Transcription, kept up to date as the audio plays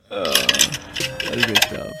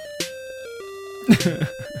You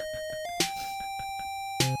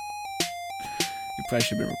probably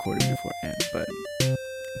should have been recording beforehand, but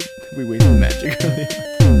we wasted the magic earlier.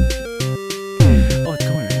 Oh, it's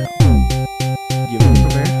going right now. You have it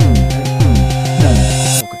prepared? No.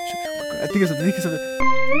 Okay, sure. I think it's something.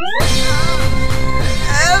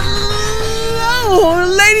 Hello,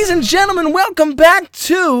 ladies and gentlemen. Welcome back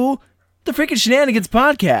to the Freakin' Shenanigans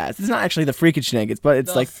podcast. It's not actually the Freakin' Shenanigans, but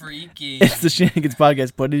it's it's the Shenanigans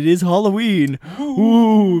podcast, but it is Halloween.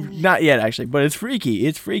 Ooh, not yet actually, but it's freaky.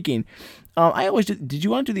 It's freaking. I always did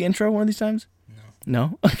you want to do the intro one of these times?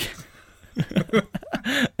 No. Okay.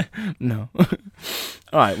 No.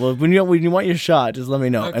 All right. Well, when you want your shot, just let me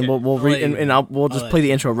know, Okay. and we'll just play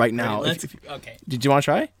the intro right now. Okay. Did you want to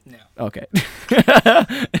try? No. Okay.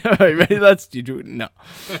 All right, ready? Let's do it. No.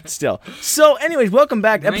 Still. So, anyways, welcome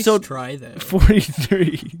back to episode Nice try though.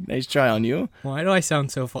 43. Nice try on you. Why do I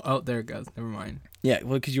sound so full? Oh, there it goes. Never mind. Yeah,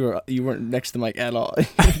 well, because you weren't next to the mic at all.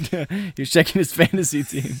 You're checking his fantasy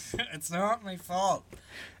team. It's not my fault.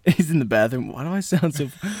 He's in the bathroom. Why do I sound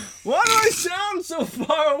so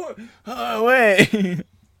far away?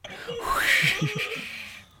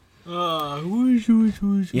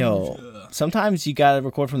 Yo, sometimes you gotta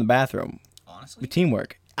record from the bathroom. Honestly?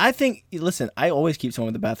 Teamwork. I think. Listen, I always keep someone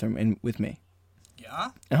in the bathroom with me.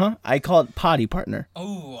 Yeah? I call it potty partner.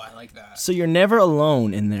 Oh, I like that. So you're never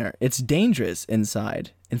alone in there. It's dangerous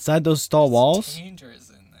inside those stall walls. It's dangerous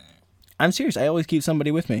in there. I'm serious. I always keep somebody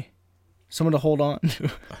with me. Someone to hold on to.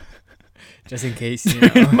 Just in case,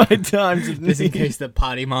 My times. Just in case the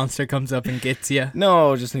potty monster comes up and gets you.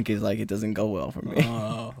 No, just in case it doesn't go well for me.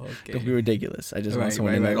 Oh, okay. Don't be ridiculous. I just want Right,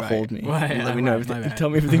 someone in there to right. hold me. Right, Let me know my everything. bad. Tell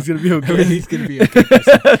me everything's gonna be okay. Everything's gonna be okay.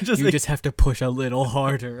 You just have to push a little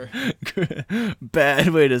harder. Bad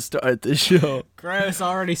way to start the show. Gross,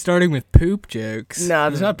 already starting with poop jokes. Nah,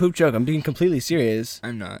 it's not a poop joke. I'm being completely serious.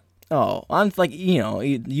 I'm not. Oh, I'm like, you don't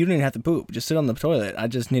even have to poop. Just sit on the toilet. I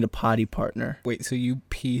just need a potty partner. Wait, so you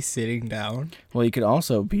pee sitting down? Well, you could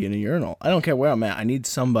also be in a urinal. I don't care where I'm at. I need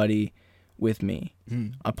somebody with me.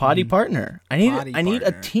 A potty partner. I need a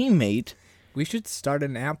partner. teammate. We should start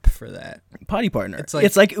an app for that. Potty partner.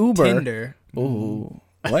 It's like Uber. Tinder. Ooh.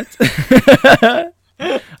 What? I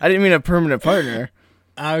didn't mean a permanent partner.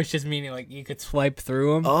 I was just meaning like you could swipe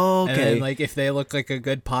through them. Oh, okay. And then, like if they look like a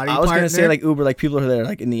good potty I was partner. gonna say like Uber, like people who are there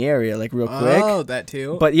like in the area, like real quick. Oh, that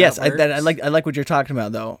too. But yes, I works. like what you're talking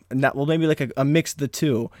about though. And that maybe like a mix of the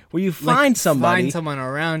two, where you find Like, somebody. find someone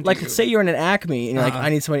around. Like you. say you're in an Acme and you're like, I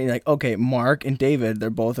need somebody. And you're like, okay, Mark and David, they're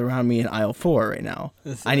both around me in aisle 4 right now.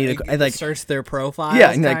 I need I like search their profile.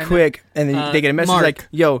 yeah, and like quick, and then they get a message Mark. like,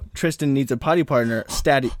 yo, Tristan needs a potty partner,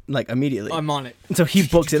 like immediately. I'm on it. And so he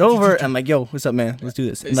books it over, and I'm like, yo, what's up, man? Let's do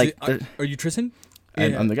this. And like, Are you Tristan?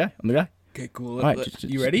 I'm the guy. Okay, cool. All right,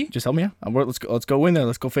 You ready? Just help me out. Let's go in there.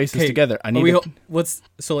 Let's go face this Okay, together. I need. What's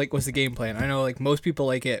the game plan? I know like most people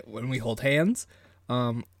like it when we hold hands.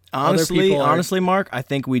 Honestly, Mark, I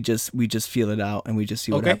think we just feel it out and we just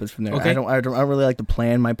see what happens from there. Okay. I don't really like to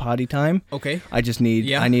plan my potty time. Okay. I just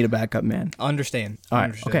need I need a backup man. Understand. All right.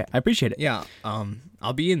 Understood. Okay. I appreciate it. Yeah.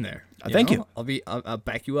 I'll be in there. Thank you. I'll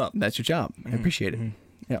back you up. That's your job. I appreciate it.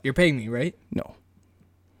 Yeah. You're paying me, right? No.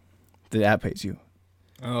 The app pays you.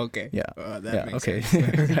 Oh, okay. Yeah. That makes okay.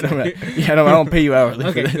 sense. I don't pay you hourly.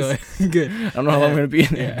 Okay, for this. good. I don't know how long I'm gonna be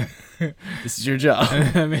in there. This is your job.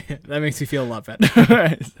 That makes me feel a lot better.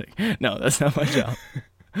 It's like, no, that's not my job.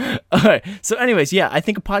 All right. So, anyways, yeah, I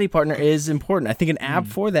think a potty partner is important. I think an app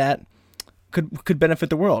for that could benefit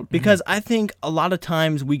the world because I think a lot of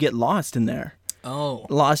times we get lost in there. Oh.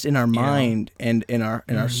 Lost in our mind and in our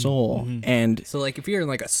soul and So like if you're in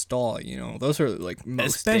like a stall, those are like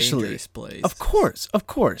most dangerous places. Of course.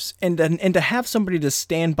 And to have somebody to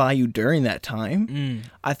stand by you during that time,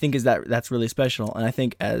 I think that's really special. And I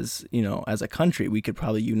think as a country, we could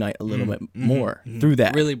probably unite a little bit more through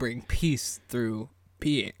that. Really bring peace through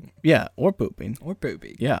peeing. Yeah, or pooping. Or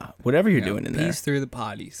pooping. Yeah, whatever you're doing in there. Peace through the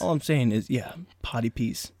potties. All I'm saying is, potty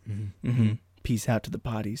peace. Peace out to the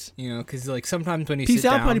potties. Because like sometimes when you Peace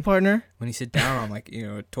sit out, down, potty partner. when you sit down on like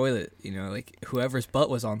a toilet, like whoever's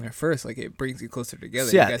butt was on there first, like it brings you closer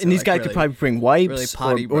together. So, yeah, and these guys could probably bring wipes,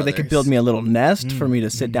 potty or they could brothers. build me a little nest for me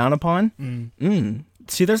to sit down upon.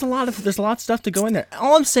 See, there's a lot of stuff to go in there.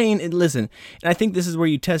 All I'm saying is, listen, and I think this is where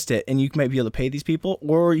you test it, and you might be able to pay these people,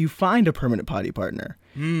 or you find a permanent potty partner.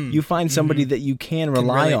 You find somebody that you can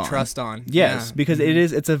rely really on, trust on. Yes, Yeah. because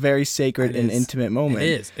it's a very sacred and is. intimate moment.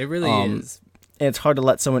 It is. It really is. And it's hard to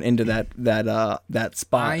let someone into that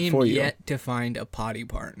spot I am for you. yet to find a potty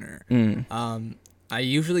partner. I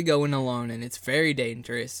usually go in alone, and it's very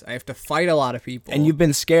dangerous. I have to fight a lot of people. And you've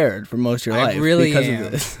been scared for most of your life. I really because am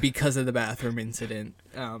of this. because of the bathroom incident.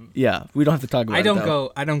 Yeah, we don't have to talk about it.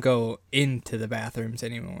 I don't go into the bathrooms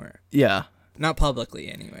anymore. Yeah. Not publicly,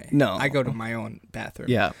 anyway. No. I go to my own bathroom.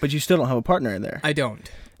 Yeah, but you still don't have a partner in there. I don't.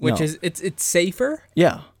 Which No. is it's safer.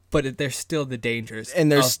 Yeah. But there's still the dangers.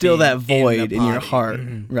 And there's of still that being void the in your potty. heart.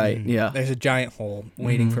 Mhm, Right, mhm. yeah. There's a giant hole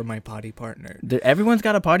waiting for my potty partner. Everyone's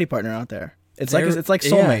got a potty partner out there. It's like Yeah,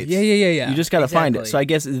 soulmates. Yeah. You just got to find it. Exactly. So I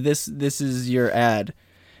guess this is your ad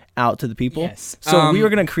out to the people. Yes. So we were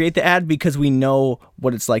going to create the ad because we know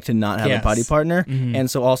what it's like to not have Yes. a potty partner, Mhm.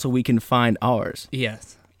 and so also we can find ours.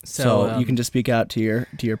 Yes. So you can just speak out to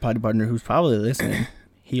your potty partner who's probably listening.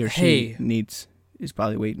 He or she is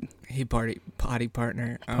probably waiting. Hey, potty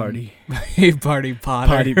partner. Party. Hey, potty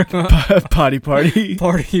potter. Potty party.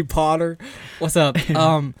 Party Potter. What's up?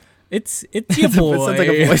 It's your It boy. sounds like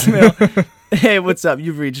a voicemail. Hey, what's up?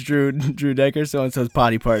 You've reached Drew Decker, so and so's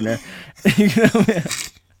potty partner.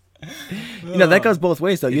 You know, that goes both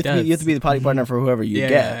ways though. You have to be the potty partner for whoever you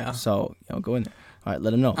get. Yeah. So go in there. All right,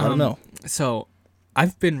 let them know. Let them know. So,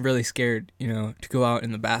 I've been really scared, to go out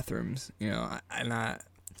in the bathrooms,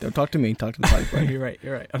 Don't talk to me. Talk to the potty partner.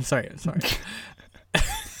 You're right. I'm sorry.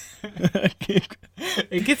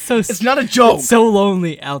 It gets so. It's not a joke. It's so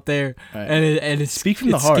lonely out there, Right. and it's Speak from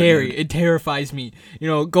the it's heart, scary. man. It terrifies me.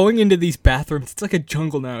 Going into these bathrooms, it's like a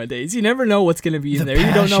jungle nowadays. You never know what's gonna be in there.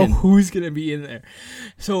 You don't know passion. who's gonna be in there.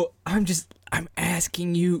 So I'm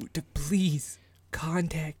asking you to please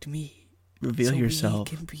contact me. Reveal so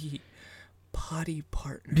yourself. We can be potty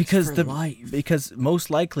partners Because for life. because most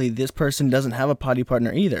likely this person doesn't have a potty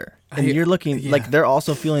partner either, and you're looking yeah. like they're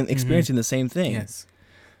also experiencing the same thing. Yes.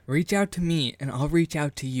 Reach out to me, and I'll reach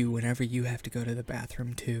out to you whenever you have to go to the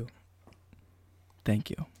bathroom, too. Thank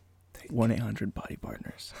you. 1-800-potty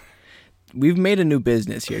partners. We've made a new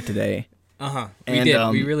business here today. Uh-huh.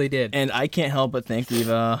 And, We really did. And I can't help but think we've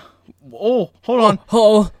hold on.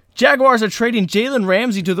 Oh. Jaguars are trading Jalen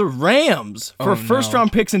Ramsey to the Rams for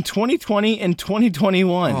first-round picks in 2020 and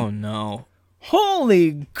 2021. Oh, no.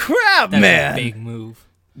 Holy crap, That's man. a big move.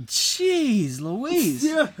 Jeez Louise.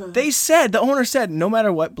 The owner said, no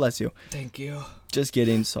matter what, bless you. Thank you. Just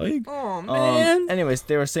kidding. Psych. Oh, man. Anyways,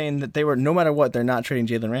 they were saying that no matter what, they're not trading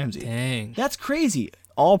Jalen Ramsey. Dang. That's crazy.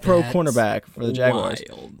 All-pro That's cornerback for the Jaguars.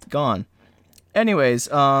 wild. Gone. Anyways,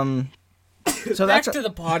 so Back that's to the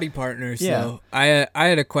potty partners, Yeah. though. I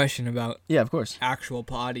had a question about yeah, of course. actual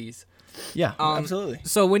potties. Yeah, absolutely.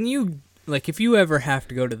 So when you, if you ever have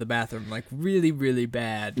to go to the bathroom, really, really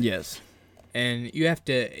bad, Yes. and you have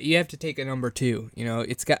to take a number 2.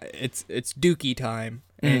 It's dookie time,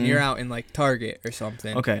 and you're out in Target or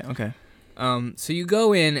something. Okay. So you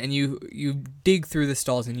go in and you dig through the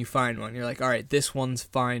stalls and you find one. You're like, all right, this one's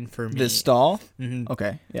fine for me. This stall? Mhm.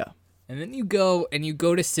 Okay, yeah. And then you go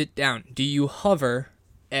to sit down. Do you hover?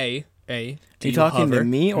 A. Are you talking to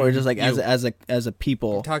me or just as a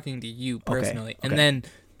people? I'm talking to you personally, okay. and then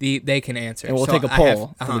they can answer. And we'll So take a I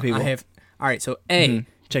poll have- for the people. I have. All right. So A.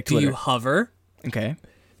 Check Do Twitter. you hover? Okay.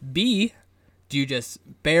 B. Do you just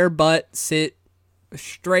bare butt sit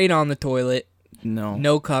straight on the toilet, No.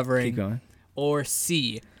 no covering? Keep going. Or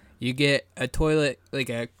C. You get a toilet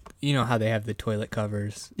how they have the toilet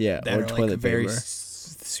covers. Yeah, That or are toilet very paper.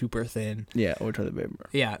 super thin. Yeah, or toilet paper.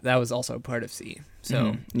 Yeah, that was also part of C.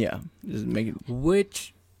 So Yeah, just make it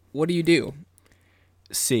what do you do?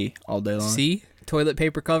 C all day long. C? Toilet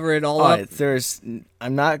paper cover it all All up? right, I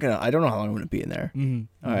don't know how long I'm gonna be in there. Mhm.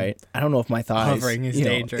 All right, I don't know if my thighs Hovering is you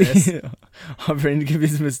know, dangerous. Hovering could be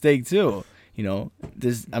a mistake too.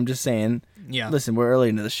 I'm just saying. Yeah. Listen, we're early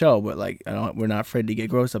into the show, but we're not afraid to get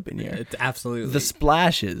gross up in here. It's absolutely. The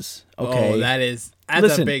splashes. Okay. Oh, that's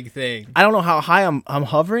Listen, a big thing. I don't know how high I'm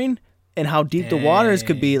hovering and how deep the waters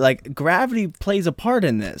could be. Gravity plays a part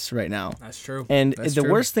in this right now. That's true. And That's the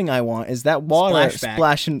true. worst thing I want is that water Splashback.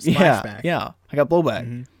 splashing. Splashback. Yeah. I got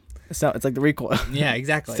blowback. It's like the recoil. Yeah,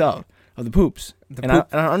 exactly. stuff of the poops. The And poop-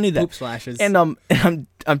 I don't need that. Poop slashes. And I'm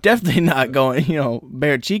definitely not going,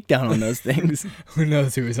 bare cheek down on those things. who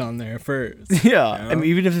knows who was on there first? Yeah. Yeah. I mean,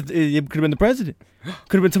 even if it could have been the president,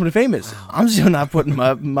 could have been somebody famous. I'm still not putting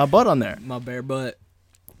my butt on there. My bare butt.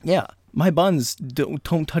 Yeah. My buns don't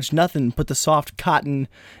touch nothing but the soft cotton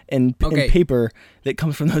and Okay. paper that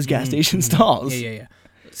comes from those gas station stalls. Yeah.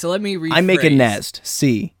 So let me rephrase. I make a nest.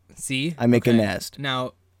 C. See? I make a Okay. nest.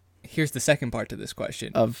 Now, here's the second part to this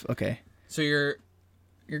question. Okay. So you're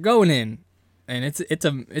going in, and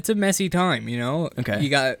it's a messy time, Okay. You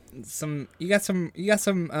got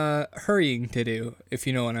some hurrying to do, if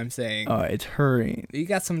you know what I'm saying. Oh, it's hurrying. You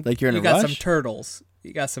got some Like you're in you a got some rush? turtles.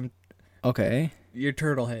 You got some Okay. your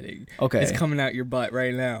turtle heading. Okay. It's coming out your butt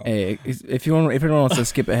right now. Hey, if anyone wants to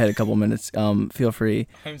skip ahead a couple minutes, feel free.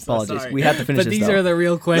 I'm so Apologies. sorry. We have to finish but this. These though. are the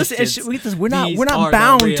real questions. Listen, we're not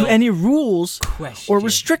bound to any rules questions. or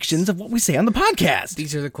restrictions of what we say on the podcast.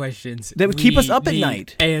 These are the questions that would keep us up at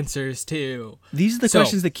night. Answers to. These are the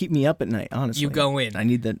questions that keep me up at night. Honestly, you go in. I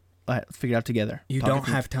need that. All right, let's figure it out together. You don't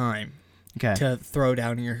have time. Okay. To throw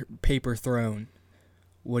down your paper throne.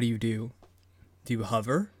 What do? Do you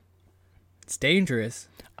hover? It's dangerous.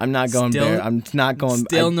 I'm not going bear. I'm not going.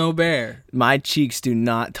 Still no bear. My cheeks do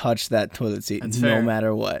not touch that toilet seat, no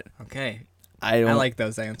matter what. Okay. I like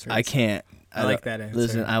those answers. I can't. I like that answer.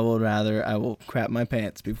 Listen, I will crap my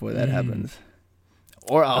pants before that happens.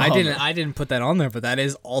 Or I didn't put that on there, but that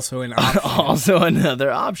is also an option. Also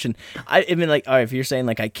another option. I mean, like, all right, if you're saying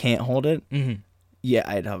like I can't hold it, yeah,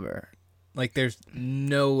 I'd hover. Like, there's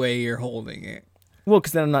no way you're holding it. Well,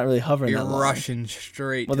 because then I'm not really hovering. You're that long. rushing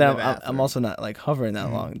straight. Well, to then the I'm also not like hovering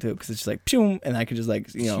that long too, because it's just like pshum, and I could just like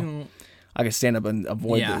I can stand up and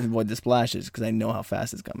avoid the splashes because I know how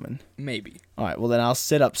fast it's coming. Maybe. All right, well then I'll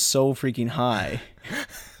sit up so freaking high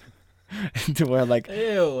to where like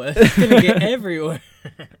ew, it's gonna get everywhere.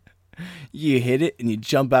 You hit it and you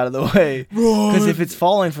jump out of the way. Because if it's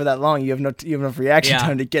falling for that long, you have enough reaction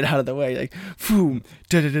time to get out of the way. Like, boom,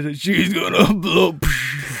 she's gonna blow.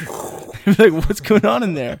 Like, what's going on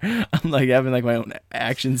in there? I'm like having like my own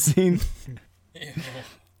action scene.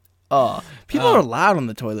 Oh, people are loud on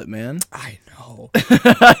the toilet, man. I know.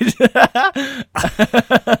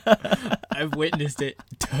 I've witnessed it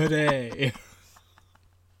today.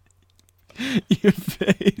 Your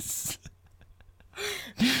face.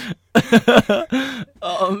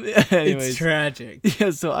 Anyways. It's tragic.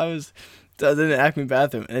 Yeah, so I was in the Acme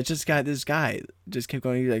bathroom, and this guy just kept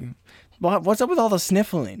going. He's like, "What's up with all the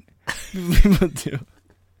sniffling?" People do.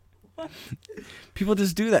 People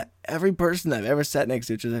just do that. Every person I've ever sat next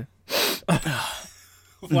to, just like,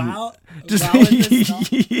 wow, just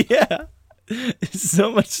yeah. There's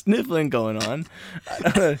so much sniffling going on.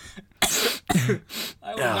 I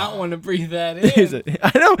would not want to breathe that in.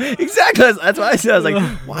 I know exactly. That's why I said. I was like,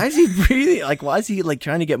 "Why is he breathing? Like, why is he like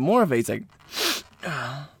trying to get more of it?" He's like,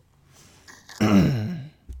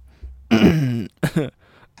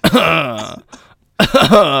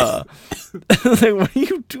 like, what are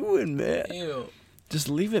you doing, man? Ew. Just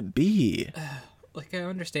leave it be. Like, I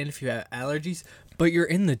understand if you have allergies, but you're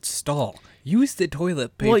in the stall. Use the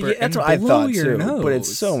toilet paper. Well, yeah, that's what I thought too. Nose. But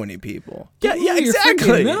it's so many people. Yeah,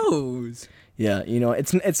 exactly. Your nose. Yeah, you know,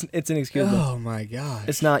 it's inexcusable. Oh my gosh.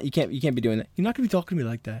 It's not. You can't be doing that. You're not gonna be talking to me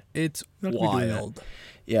like that. It's wild.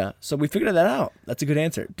 Yeah. So we figured that out. That's a good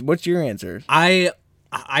answer. What's your answer?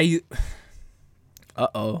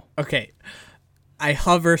 Okay. I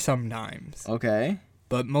hover sometimes. Okay.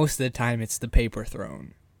 But most of the time it's the paper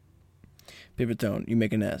throne. Paper throne. You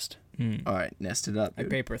make a nest. All right, nest it up. Dude. I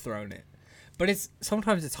paper thrown it. But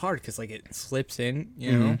sometimes it's hard because like it slips in,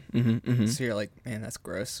 you know. So you're like, man, that's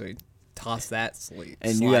gross. So you toss that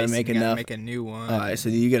and you gotta make enough. Make a new one. All right, so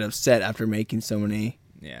you get upset after making so many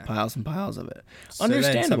piles and piles of it. So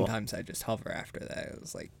Understandable. Then sometimes I just hover after that. It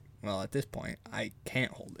was like, well, at this point, I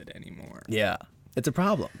can't hold it anymore. Yeah. It's a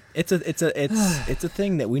problem. It's a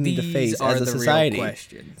thing that we need to face as a society. Real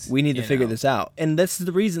questions, we need to figure this out. And that's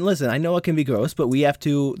the reason, listen, I know it can be gross, but we have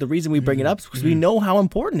to, the reason we bring it up is because we know how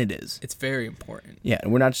important it is. It's very important. Yeah,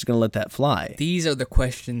 and we're not just going to let that fly. These are the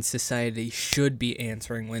questions society should be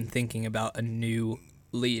answering when thinking about a new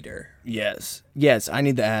leader. Yes, I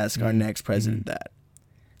need to ask our next president that.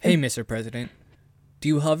 Hey, Mr. President, do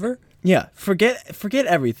you hover? Yeah, forget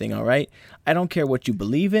everything, all right? I don't care what you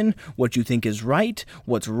believe in, what you think is right,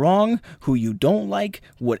 what's wrong, who you don't like,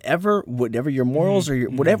 whatever your morals or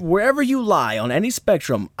wherever you lie on any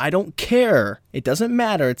spectrum, I don't care. It doesn't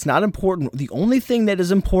matter. It's not important. The only thing that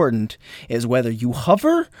is important is whether you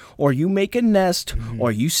hover or you make a nest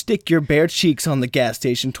or you stick your bare cheeks on the gas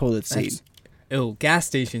station toilet seat. Gas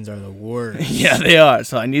stations are the worst. Yeah, they are.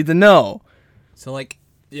 So I need to know. So like,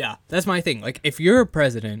 yeah, that's my thing. Like, if you're a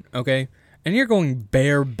president, okay, and you're going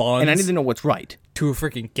bare buns, and I need to know what's right, to a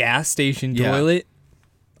freaking gas station toilet,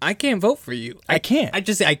 I can't vote for you. I can't. I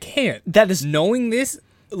can't. That is knowing this.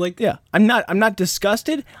 Like, yeah, I'm not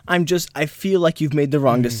disgusted. I feel like you've made the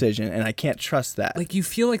wrong decision, and I can't trust that. Like, you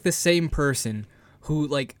feel like the same person who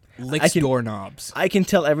like licks doorknobs. I can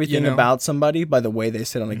tell everything about somebody by the way they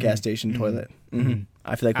sit on a gas station toilet.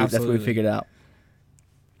 I feel like that's what we figured out.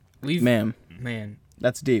 Man.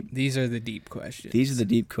 That's deep. These are the deep questions. These are the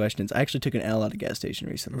deep questions. I actually took an L at a gas station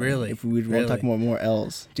recently. Really? If we want to talk more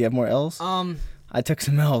L's. Do you have more L's? I took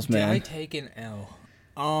some L's, man. Did I take an L?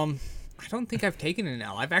 I don't think I've taken an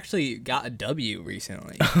L. I've actually got a W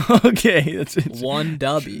recently. Okay, that's one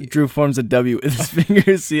W. Drew forms a W with his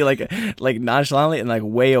fingers, see, like nonchalantly and like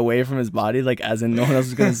way away from his body, like as in no one else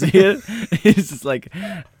is gonna see it. He's just like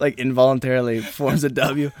involuntarily forms a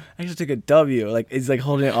W. I just took a W, like he's like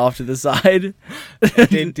holding it off to the side. I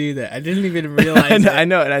didn't do that. I didn't even realize. I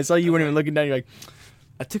know, and I saw you weren't even looking down. You're like,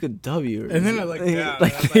 I took a W, and then I looked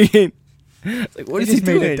down. It's like, what is he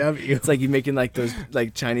doing? Made a W. It's like you making like those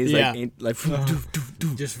like Chinese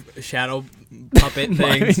just shadow puppet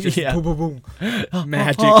things. Just boom, boom, boom.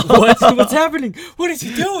 Magic. What's happening? What is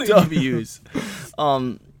he doing? W's.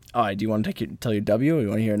 All right. Do you want to tell your W, or do you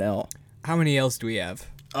want to hear an L? How many L's do we have?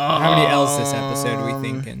 How many L's this episode are we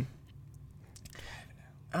thinking?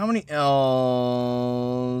 How many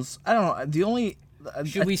L's? I don't know. The only.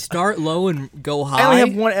 Should we start low and go high? I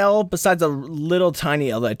only have one L besides a little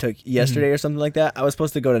tiny L that I took yesterday or something like that. I was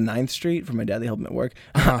supposed to go to 9th Street for my dad. They helped me at work.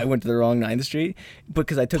 I went to the wrong 9th Street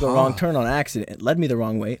because I took a wrong turn on accident. It led me the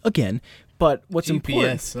wrong way again. But what's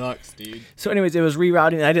important? GPS sucks, dude. So, anyways, it was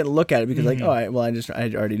rerouting, and I didn't look at it because, like, all right, well, I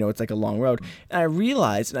already know it's like a long road. And I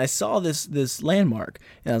realized, and I saw this landmark,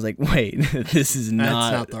 and I was like, wait, this is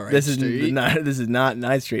not the right this street. This is not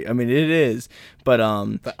 9th Street. I mean, it is, but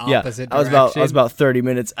opposite I was about 30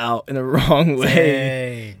 minutes out in the wrong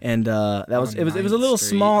way, Dang. and it was a little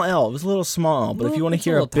small L. It was a little small L, but if you want to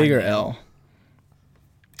hear a bigger L,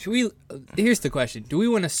 should we? Here's the question: do we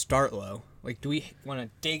want to start low? Like, do we want to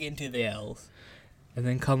dig into the L's and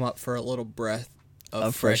then come up for a little breath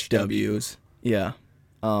of fresh W's? Yeah.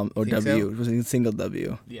 Or W. So? It was a single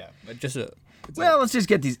W. Yeah, but just a... let's just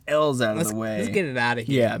get these L's out of the way. Let's get it out of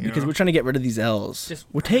here. Yeah, because we're trying to get rid of these L's.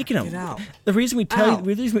 We're taking them. Get out. The reason we tell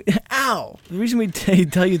you... The reason we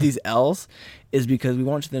tell you these L's is because we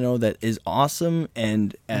want you to know that is awesome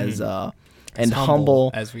and as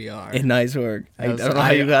humble as we are. And nice work. I don't know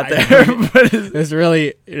how you got there, but it's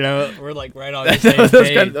really, we're like right on the same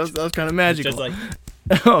page. That was kind of magical. Just like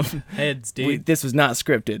heads, dude. This was not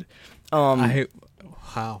scripted.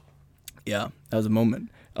 Wow. Yeah, that was a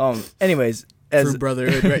moment. Anyways, true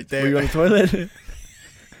brotherhood right there. Were you on the toilet?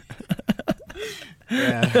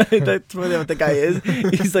 Yeah. That's what the guy is.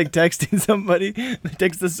 He's like texting somebody. They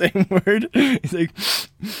text the same word. He's like,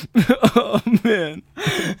 oh man,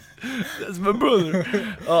 that's my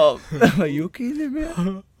brother. Are you okay there,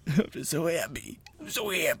 man? I'm just so happy. I'm so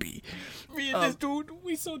happy. Me and this dude,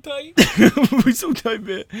 we so tight. We so tight,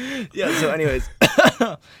 man. Yeah. So, anyways,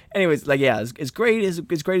 as great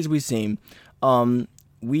as we seem,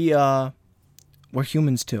 we're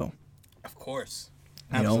humans too. Of course.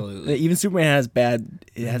 Absolutely. Even Superman has bad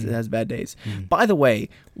days. Mm-hmm. By the way,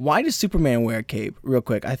 why does Superman wear a cape? Real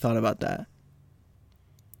quick, I thought about that.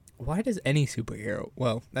 Why does any superhero?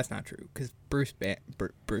 Well, that's not true because Bruce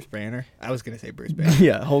Banner. I was gonna say Bruce Banner.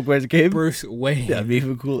 Yeah, Hulk wears a cape. Bruce Wayne. That'd be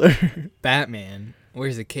even cooler. Batman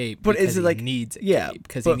wears a cape, but is it like he needs a cape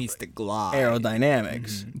because he needs to glide.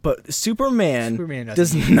 Aerodynamics. Mm-hmm. But Superman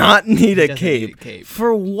does not need a cape.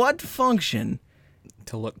 For what function?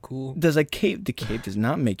 To look cool. Does a cape? The cape does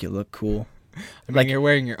not make you look cool. I mean, you're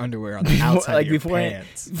wearing your underwear on the outside of your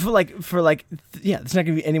pants. It's not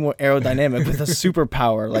gonna be any more aerodynamic with a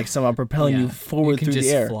superpower like someone propelling you forward through the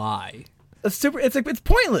air. Fly. It's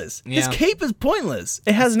pointless. Yeah. His cape is pointless.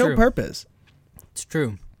 It has no purpose. It's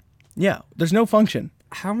true. Yeah, there's no function.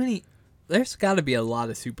 How many? There's got to be a lot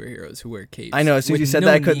of superheroes who wear capes. I know. As soon as you said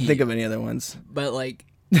that, I couldn't think of any other ones. But like,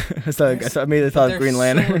 I immediately thought of Green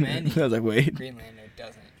Lantern. I was like, wait. Green Lantern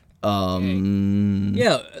doesn't.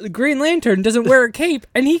 Yeah, the Green Lantern doesn't wear a cape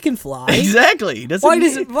and he can fly. Exactly. Why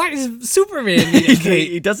does Superman need a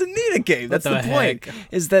cape? He doesn't need a cape. That's the point.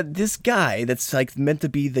 Is that this guy that's like meant to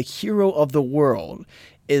be the hero of the world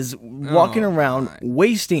is walking around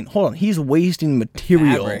wasting. Hold on, he's wasting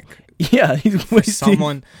material. Fabric. Yeah, he's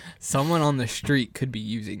wasting. Someone on the street could be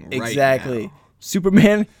using exactly. Now.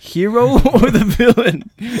 Superman, hero or the villain?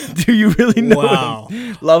 Do you really know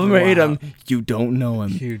him? Love him or hate him, you don't know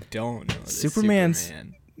him. You don't know Superman.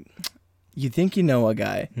 You think you know a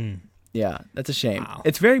guy. Yeah, that's a shame. Wow.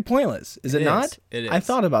 It's very pointless, is it not? It is. I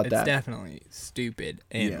thought about that. It's definitely stupid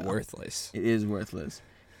and worthless. It is worthless.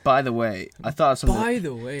 By the way, I thought something.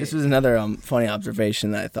 This was another funny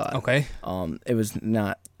observation that I thought. Okay. It was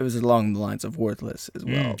along the lines of worthless as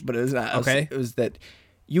well, but it was not. Okay. It was that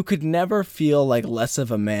you could never feel like less of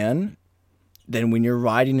a man than when you're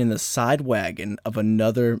riding in the side wagon of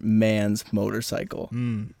another man's motorcycle.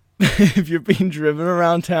 If you're being driven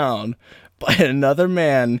around town by another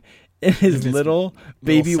man in his little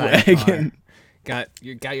baby wagon.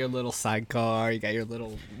 You got your little sidecar. You got your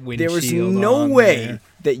little windshield. There was no way there.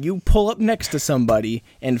 that you pull up next to somebody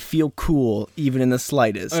and feel cool, even in the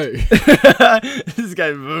slightest. Hey. This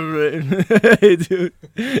guy, hey, dude,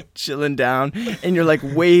 chilling down, and you're like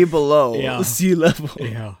way below sea level.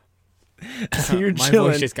 Yeah. So you're My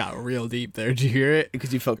chilling. voice just got real deep there. Did you hear it?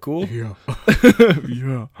 Because you felt cool? Yeah.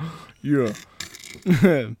 Yeah.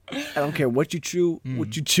 I don't care what you chew,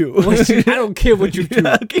 what you chew. I don't care what you do.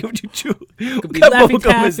 I don't care what you chew. It could be What Laffy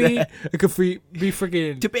bubblegum is Taffy. that? It could be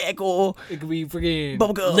freaking. Tobacco. It could be freaking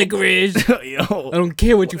Bubblegum. licorice. Yo. I don't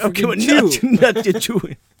care what you I don't care freaking what chew. nuts you're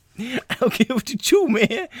chewing. I don't care what you chew,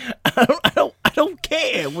 man. I don't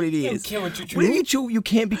care what it is. I don't care what you chew. Whatever you chew, you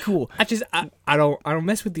can't be cool. I don't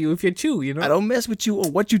mess with you if you chew. You know. I don't mess with you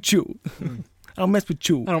or what you chew. I don't mess with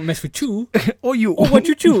you. I don't mess with you. Or you. Or what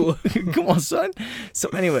you chew. Come on, son. So,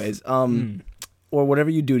 anyways, or whatever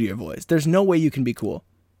you do to your voice, there's no way you can be cool.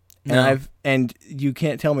 And No. and you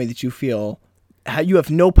can't tell me that you feel you have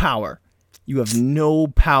no power. You have no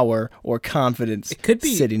power or confidence. It could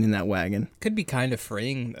be sitting in that wagon. Could be kind of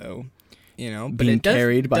freeing though, you know. But Being it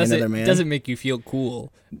carried by another man. Doesn't make you feel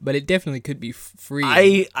cool, but it definitely could be free.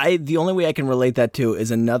 I the only way I can relate that to is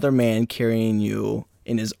another man carrying you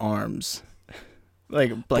in his arms,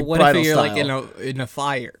 like But what bridal if you're style. like in a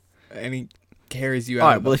fire and he carries you out? All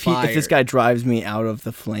right, of well, the if fire. this guy drives me out of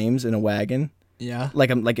the flames in a wagon, yeah, like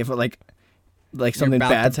something about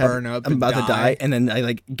to bad's burn happened, up I'm and about to die, die. and then I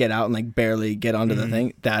like get out and like barely get onto the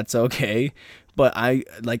thing. That's okay, but I'm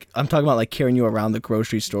talking about like carrying you around the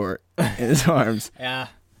grocery store in his arms yeah,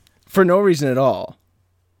 for no reason at all.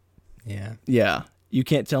 yeah, Yeah, you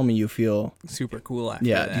can't tell me you feel. super cool. After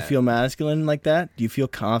Yeah, that. do you feel masculine like that? Do you feel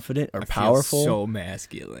confident or I feel powerful? so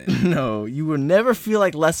masculine. No, you will never feel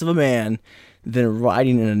like less of a man than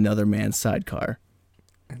riding in another man's sidecar.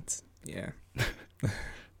 Yeah.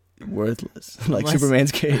 Worthless, like Unless-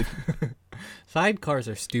 Superman's cape. Sidecars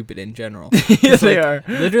are stupid in general. Yes, they are.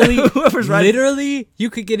 Literally, Whoever's riding- literally, you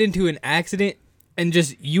could get into an accident and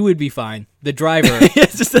just you would be fine. The driver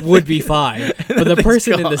It's just a- would be fine, but the thing's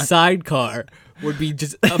person in the gone. sidecar would be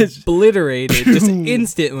just obliterated, just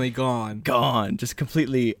instantly gone. Gone, just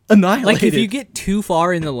completely annihilated. Like if you get too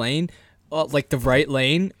far in the lane, like the right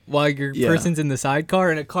lane, while your Yeah. person's in the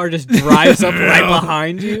sidecar and a car just drives up right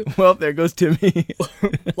behind you, Well, there goes Timmy.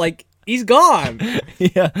 like he's gone.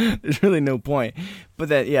 Yeah, there's really no point. But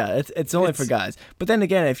then, yeah, it's only for guys. But then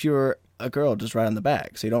again, if you're a girl, just ride on the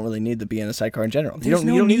back, so you don't really need to be in a sidecar in general. There's you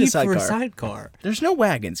no don't need a for sidecar. a sidecar. There's no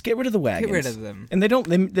wagons. Get rid of the wagons. rid of them. And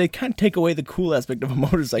they kind of take away the cool aspect of a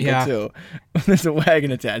motorcycle Yeah. too. There's a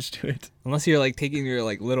wagon attached to it. Unless you're like taking your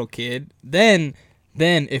like little kid, then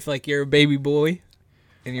if like you're a baby boy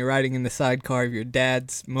and you're riding in the sidecar of your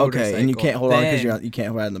dad's motorcycle, Okay, and you can't hold on because then- you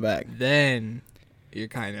can't ride in the back. Then you're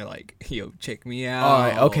kind of like, yo, check me out. All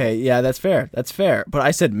right, okay, yeah, that's fair. That's fair. But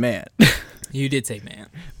I said man. You did say man.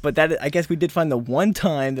 But that I guess we did find the one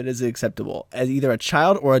time that is acceptable as either a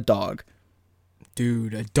child or a dog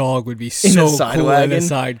Dude, a dog would be in so a side cool wagon in a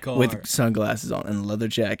sidecar. with sunglasses on and a leather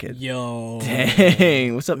jacket. Yo.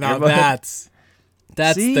 Dang, what's up, Now everybody?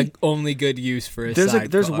 that's See? the only good use for a sidecar.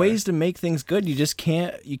 There's ways to make things good. You just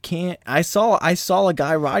can't. I saw a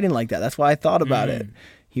guy riding like that. That's why I thought about it.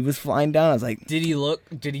 He was flying down. I was like, Did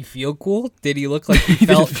he feel cool? Did he look like he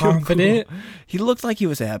didn't felt feel confident? he looked like he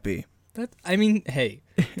was happy. I mean, hey,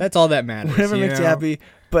 that's all that matters. Whatever makes you know? happy.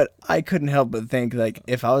 But I couldn't help but think like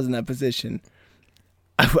if I was in that position,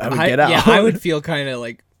 I would get out. Yeah, I would feel kind of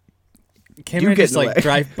like, can You I get just in the like way.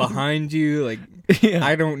 drive behind you? Like, Yeah.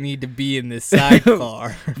 I don't need to be in this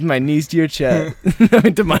sidecar. My knees to your chest,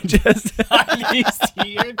 to my chest. Knees to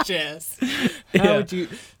your chest. How Yeah. would you?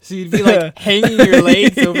 So you'd be like hanging your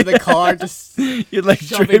legs over the car, just You're like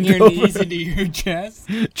shoving draped your over, knees into your chest.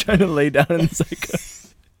 trying to lay down in the cycle.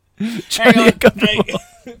 Hang Trying to on, get comfortable.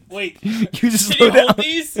 wait. You just Can slow you hold down.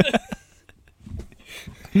 these?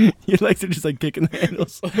 Your legs are just like kicking the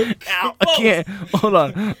handles. Ow, I Whoa. can't. Hold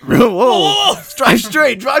on. Whoa. Drive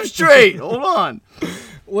straight. Drive straight. Hold on.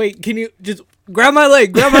 Wait, can you just grab my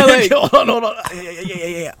leg? Grab my leg. Hold on.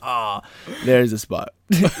 Yeah. Ah, there's a spot.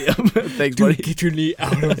 Thanks, buddy. Dude, get your knee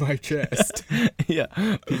out of my chest. Yeah.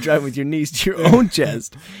 You're driving with your knees to your own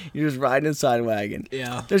chest. You're just riding inside a wagon.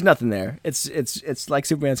 Yeah. There's nothing there. It's like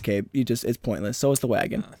Superman's cape. It's pointless. So is the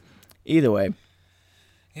wagon. Either way,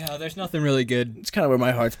 Yeah, there's nothing really good. it's kind of where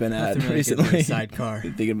my heart's been at Nothing really good recently. with a sidecar.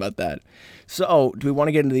 Thinking about that. So, do we want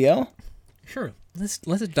to get into the L? Sure. Let's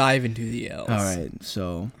dive into the L's. All right.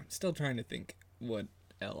 So, I'm still trying to think what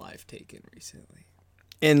L I've taken recently.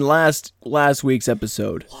 in last week's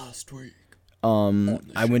episode, Last week.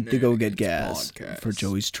 I went to go get Shenanigans gas podcast. for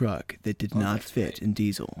Joey's truck that did Oh, not that's fit right. in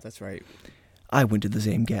diesel. That's right. I went to the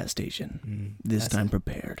same gas station. This time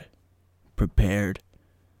prepared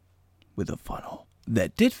with a funnel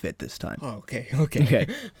that did fit this time. Oh, okay.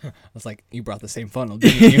 I was like, you brought the same funnel,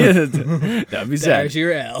 didn't you? That'd be sad. There's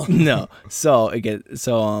your L. No. So it gets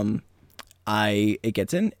in,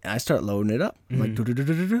 and I start loading it up. I'm like,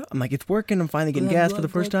 I'm like, it's working. I'm finally getting gas for the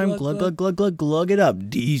first time. Glug, glug, glug, glug it up.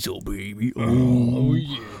 Diesel, baby. Oh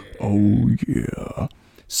yeah. Oh yeah.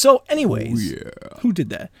 So, anyways, who did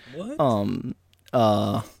that? What?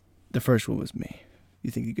 The first one was me. You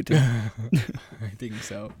think you could tell? I think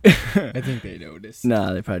so. I think they noticed.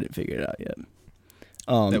 Nah, they probably didn't figure it out yet.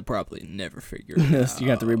 They'll probably never figure it out. You're gonna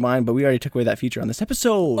have to rewind, but we already took away that feature on this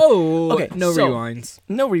episode. Oh, okay. No rewinds.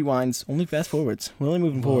 No rewinds. Only fast forwards. We're only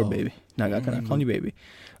moving forward, baby. No, I'm not calling you baby.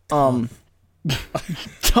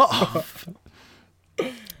 Tough.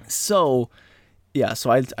 So, yeah. So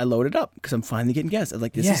I loaded up because I'm finally getting gas. I was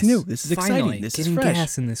like, this is new. This is exciting. This is fresh. Getting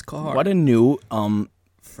gas in this car. What a new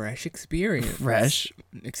fresh experience. Fresh,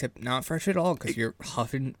 except not fresh at all because you're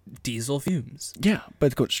huffing diesel fumes. Yeah, but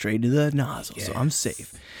it's going straight to the nozzle, so I'm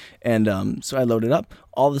safe. And so I loaded up.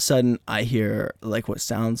 All of a sudden, I hear like what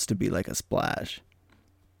sounds to be like a splash.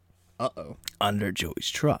 Under Joey's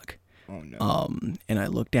truck. Oh no. And I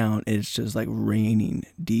look down, and it's just like raining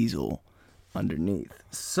diesel underneath.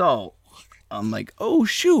 So I'm like, oh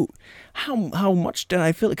shoot, how much did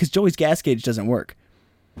I fill it? Because Joey's gas gauge doesn't work.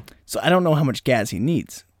 So I don't know how much gas he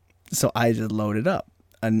needs. So I just loaded up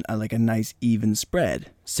like a nice even spread,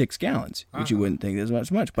 6 gallons, which you wouldn't think is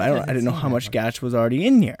much. But I didn't know how much gas was already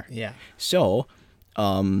in here. Yeah. So,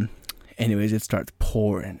 anyways, it starts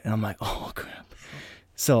pouring, and I'm like, oh crap.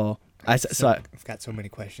 So I've got so many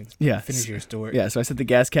questions. Yeah. Finish your story. Yeah. So I set the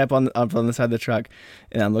gas cap on the side of the truck,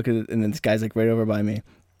 and I'm looking at it, and then this guy's like right over by me.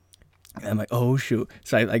 And I'm like, oh shoot!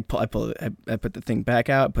 So I pull it. I put the thing back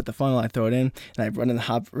out, put the funnel, I throw it in, and I run and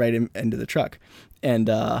hop right into the truck. And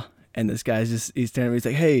this guy's he's standing there. He's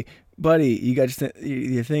like, hey, buddy, you got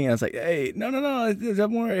your thing? And I was like, hey, no,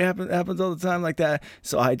 don't worry. It happens all the time like that.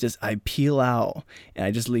 So I peel out, and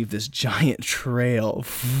I just leave this giant trail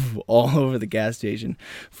all over the gas station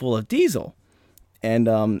full of diesel. And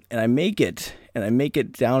I make it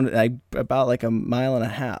down about like 1.5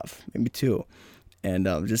 miles, maybe 2. And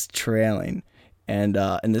just trailing, and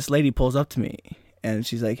this lady pulls up to me, and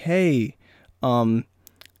she's like, "Hey,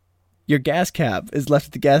 your gas cap is left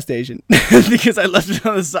at the gas station," because I left it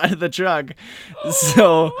on the side of the truck.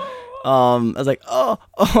 So, I was like, "Oh,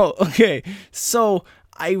 okay." So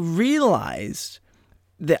I realized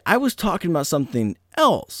that I was talking about something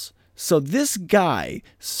else. So this guy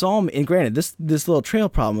saw me, and granted, this little trail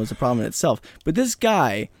problem was a problem in itself, but this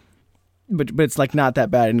guy. But it's like not that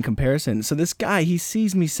bad in comparison. So this guy, he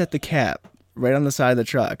sees me set the cap right on the side of the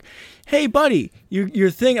truck. Hey, buddy, your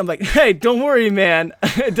thing. I'm like, hey, don't worry, man.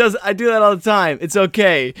 I do that all the time. It's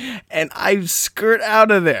okay. And I skirt out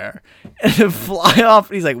of there and fly off.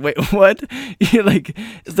 And he's like, wait, what?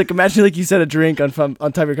 It's like imagine like you set a drink on top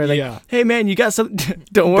of your car. Like, hey, man, you got something?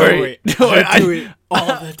 Don't worry. I do it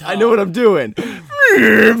all the time. I know what I'm doing.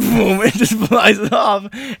 Boom, it just flies off,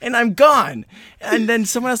 and I'm gone. And then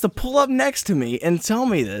someone has to pull up next to me and tell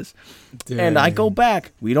me this. Dang. And I go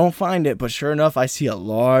back. We don't find it, but sure enough, I see a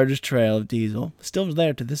large trail of diesel. Still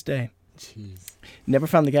there to this day. Jeez. Never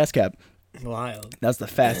found the gas cap. Wild. That's the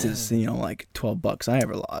fastest, like $12 I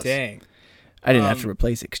ever lost. Dang. I didn't have to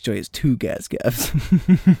replace it because Joey has 2 gas caps.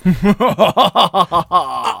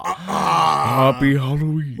 Happy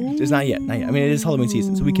Halloween. It's not yet. I mean, it is Halloween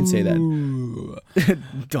season, so we can say that.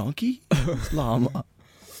 Donkey? Llama.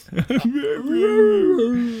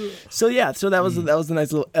 So that was a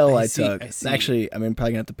nice little L I took. Actually, I mean,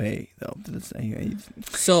 probably gonna have to pay though.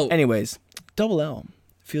 So, anyways, double L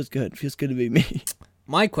feels good. Feels good to be me.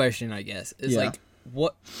 My question, I guess, is like,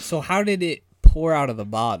 what? So how did it pour out of the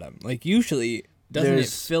bottom? Like usually, doesn't it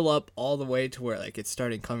fill up all the way to where like it's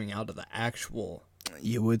starting coming out of the actual?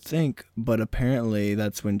 You would think, but apparently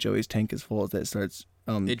that's when Joey's tank is full that it starts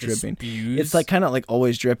dripping. It's like kind of like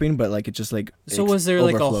always dripping, but like it just like so was there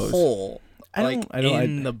overflows. Like a hole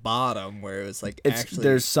in the bottom where it was like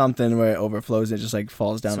there's something where it overflows and it just like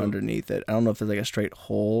falls down underneath it. I don't know if there's like a straight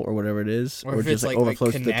hole or whatever it is, or if just it's like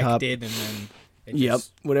overflows to the top. And then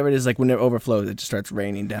whatever it is, like when it overflows, it just starts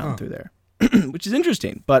raining down through there. Which is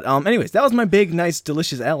interesting. But anyways, that was my big, nice,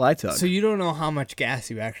 delicious L I took. So you don't know how much gas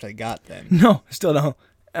you actually got then? No, I still don't.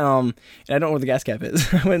 And I don't know where the gas cap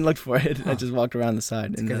is. I went and looked for it. I just walked around the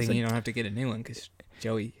side. It's a good thing you don't have to get a new one because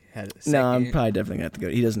Joey had a second. No, I'm probably definitely going to have to go.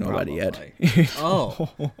 He doesn't know about it yet. Oh.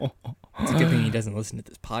 It's a good thing he doesn't listen to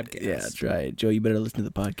this podcast. Yeah, that's right. Joe, you better listen to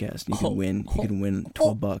the podcast. You can win. You can win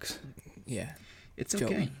 $12. Yeah. It's okay.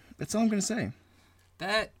 Joey. That's all I'm going to say.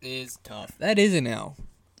 That is tough. That is an L.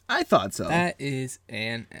 I thought so. That is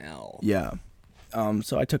an L. Yeah.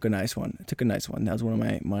 So I took a nice one. That was one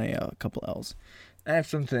of my couple L's. I have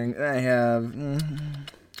something. I have.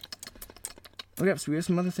 We have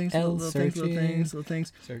some other things. Little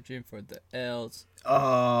things. Searching for the L's.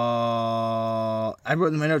 I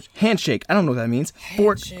wrote in my notes. Handshake. I don't know what that means.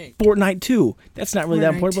 Handshake. Fortnite 2. That's not really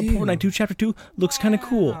that important, but Fortnite 2 Chapter 2 looks kind of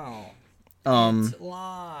cool. It's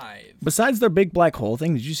live. Besides their big black hole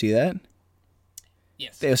thing, did you see that?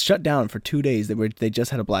 Yes. They was shut down for 2 days. They just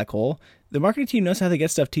had a black hole. The marketing team knows how to get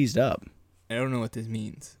stuff teased up. I don't know what this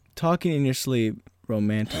means. Talking in your sleep,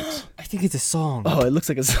 romantics. I think it's a song. Oh, it looks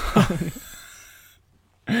like a song.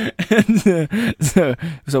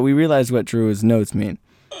 so we realized what Drew's notes mean.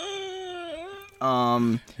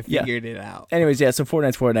 I figured it out. Anyways, yeah, so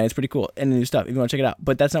Fortnite's Fortnite. It's pretty cool. And new stuff, if you want to check it out.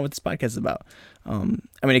 But that's not what this podcast is about. I mean,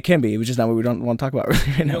 it can be. It's just not what we don't want to talk about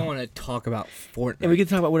really right now. We don't want to talk about Fortnite. And we can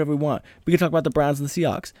talk about whatever we want. We can talk about the Browns and the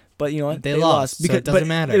Seahawks. But you know what? They lost, so it doesn't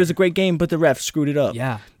matter. It was a great game, but the refs screwed it up.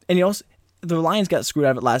 Yeah. And the Lions got screwed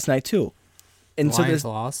out of it last night, too. And the so Lions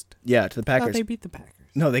lost? Yeah, to the Packers. I thought they beat the Packers.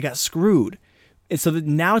 No, they got screwed. And so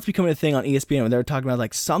now it's becoming a thing on ESPN when they're talking about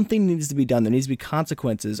like something needs to be done. There needs to be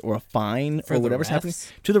consequences or a fine or whatever's happening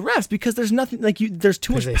to the refs because there's nothing like there's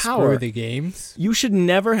too much power. Screw the games. You should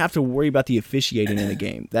never have to worry about the officiating in a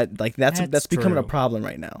game. That's becoming a problem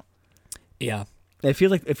right now. Yeah. I feel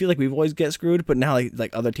like we've always get screwed, but now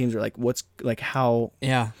like other teams are like what's like how.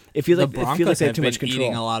 Yeah. It feels like they have too much control.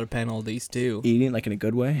 Eating a lot of penalties too. Eating like in a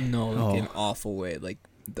good way? No, like in an awful way. Like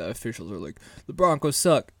the officials are like the Broncos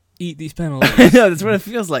suck. Eat these penalties. No, that's what it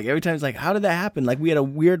feels like. Every time it's like, how did that happen? Like we had a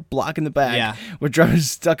weird block in the back. Yeah. Where Drummer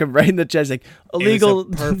stuck him right in the chest. Like illegal.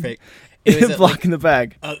 Perfect. It was block in the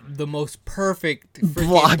back. The most perfect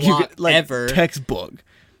block you get, like, ever. Textbook.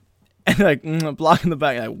 And like block in the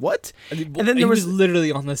back. Like what? And then there was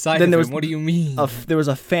literally on the side. Of him. What do you mean? There was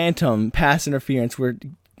a phantom pass interference where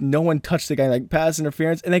no one touched the guy. Like pass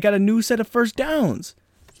interference, and they got a new set of first downs.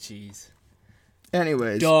 Jeez.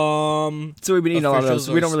 Anyways, dumb. So we've been eating a lot of those.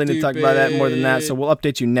 So we don't really need to talk about that more than that. So we'll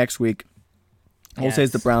update you next week. We'll say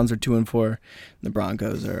the Browns are 2-4. And the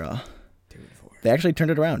Broncos are 2-4. They actually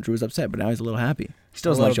turned it around. Drew was upset, but now he's a little happy. He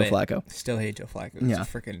still doesn't like Joe Flacco. Still hate Joe Flacco. He's a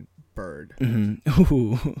freaking bird. Mm-hmm.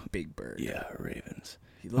 Ooh. Big bird. Yeah, Ravens.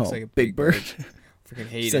 He looks like a big bird. Freaking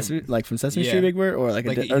hate him. Like from Sesame Street, Big Bird, or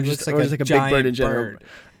just a big bird in general.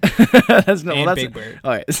 That's Big Bird.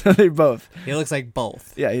 All right, so they're both. He looks like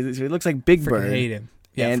both. Yeah, he looks like Big Bird. Hate him.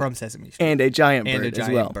 Yeah, from Sesame Street. And a giant bird and a giant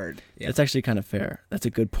as well. Bird. Yeah. That's actually kind of fair. That's a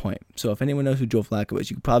good point. So if anyone knows who Joe Flacco is,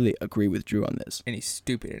 you could probably agree with Drew on this. And he's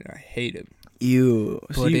stupid, and I hate him.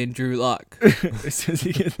 Put in Drew Lock. As soon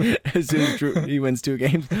as he wins 2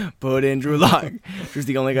 games, put in Drew Lock. Drew's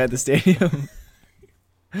the only guy at the stadium.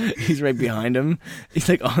 He's right behind him. He's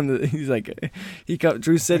like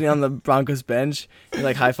Drew's sitting on the Broncos bench. He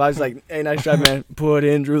like high fives, like, hey, nice job, man. Put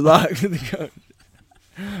in Drew Lock.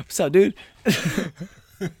 What's up, dude?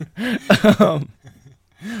 We don't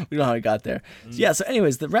know how he got there. So, yeah. So,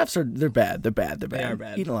 anyways, the refs they're bad. They're bad. They are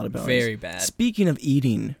bad. Eating a lot of penalties. Very bad. Speaking of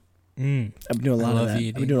eating, I've been doing a lot of that.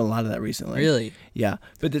 Eating. I've been doing a lot of that recently. Really? Yeah.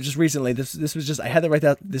 But just recently, this was just I had to write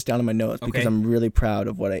this down in my notes because I'm really proud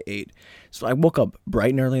of what I ate. So I woke up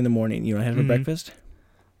bright and early in the morning. You know what I had for breakfast?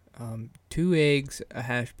 2 eggs, a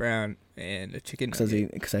hash brown, and a chicken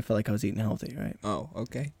nugget. Because I felt like I was eating healthy, right? Oh,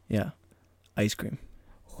 okay. Yeah. Ice cream.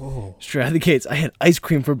 Oh. Straight out of the gates, I had ice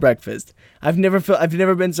cream for breakfast. I've never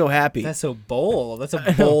been so happy. That's so bold. That's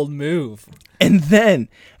a bold move. And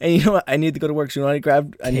you know what? I need to go to work. So you know what I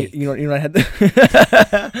grabbed? You know what I had?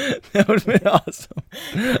 That would have been awesome.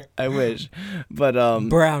 I wish, but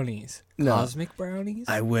brownies. No. Cosmic brownies.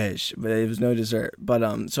 I wish, but it was no dessert.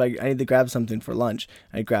 But so I need to grab something for lunch.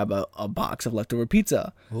 I grab a box of leftover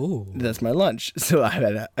pizza. Ooh. That's my lunch. So I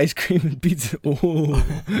had ice cream and pizza. Ooh,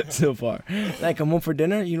 so far. And I come home for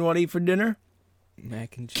dinner. You know what I eat for dinner?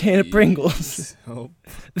 Mac and cheese. Can of Pringles. Oh.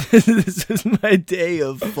 This is my day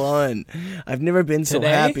of fun. I've never been so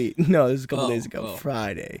happy. No, this is a couple days ago.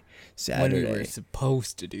 Friday, Saturday. When we were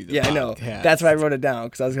supposed to do the podcast. I know. That's why I wrote it down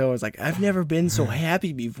because I was like, I've never been so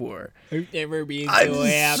happy before. I've never been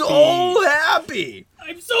so happy.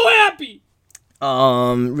 I'm so happy.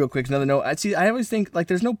 Real quick, another note. I always think like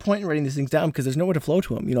there's no point in writing these things down because there's nowhere to flow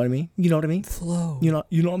to them. You know what I mean? Flow. You know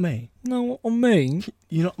what I mean? No, what I mean?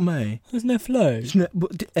 You know what I mean? There's no flow.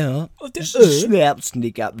 Snap,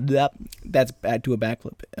 sneak out. That's bad to a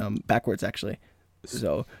backflip. Backwards actually.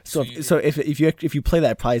 So if you play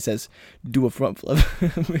that, it probably says do a front flip.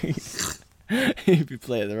 If you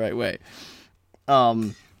play it the right way.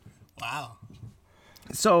 Wow.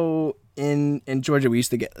 So in Georgia, we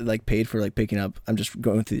used to get like paid for like picking up. I'm just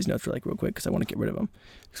going through these notes for like real quick because I want to get rid of them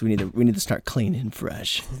because we need to start clean and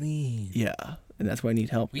fresh. Clean. Yeah, and that's why I need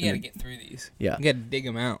help. We gotta get through these. Yeah, we gotta dig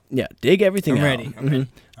them out. Yeah, dig everything out. I'm ready. I'm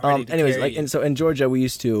ready anyways, like, and so in Georgia, we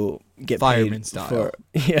used to get fireman paid style. For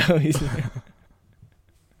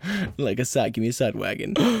like a side. Give me a side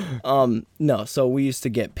wagon. No, so we used to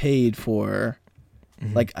get paid for,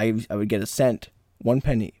 like I would get a cent, 1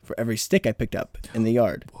 penny for every stick I picked up in the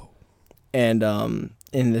yard. Whoa. And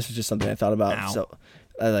this was just something I thought about. Ow. So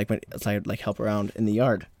I I'd like help around in the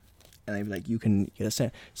yard, and I'd be like, you can get a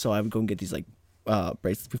cent. So I would go and get these like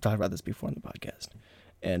bracelets. We've talked about this before on the podcast,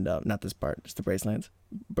 and not this part, just the waistbands.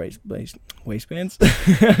 The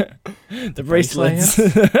bracelets.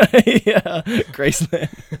 Yeah, Graceland.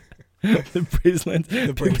 The bracelets.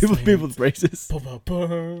 People with braces.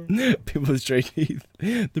 People with straight teeth.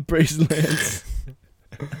 The bracelets.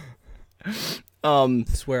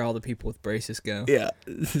 That's where all the people with braces go. Yeah.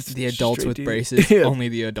 The adults with braces. Yeah. Only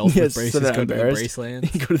the adults with braces go to the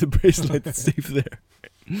Bracelands. Go to the Bracelands. It's safe there.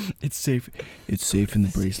 It's safe. It's safe in the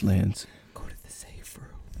Bracelands. Go to the safe room.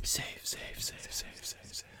 Safe.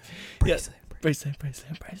 Braceland.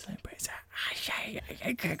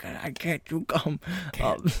 I can't do gum.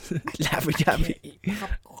 Laffy Taffy.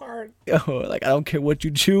 Oh, like I don't care what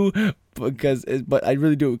you chew, but I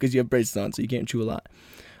really do because you have braces on, so you can't chew a lot.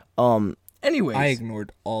 Anyways, I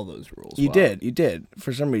ignored all those rules. You did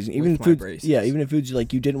for some reason. Even food, even if foods you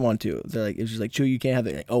didn't want to. They're like, it's just like, chew, you can't have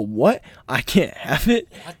it. Like, oh, what? I can't have it?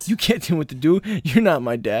 What? You can't tell me what to do. You're not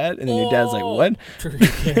my dad. And then your dad's like, what? True, you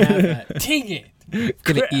can't have that. Dang it.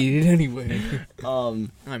 Gonna eat it anyway.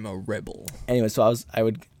 I'm a rebel. Anyway, so I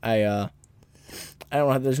don't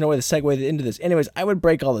know. There's no way to segue into this. Anyways, I would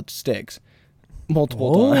break all the sticks.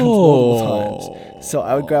 Multiple times. So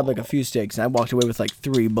I would grab like a few sticks, and I walked away with like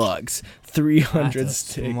 $3, 300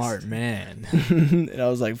 sticks. Smart man. And I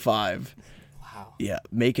was like 5. Wow. Yeah,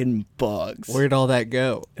 making bugs. Where'd all that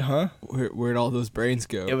go? Huh? Where'd all those brains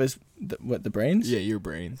go? It was the brains? Yeah, your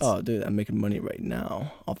brains. Oh, dude, I'm making money right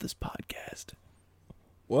now off this podcast.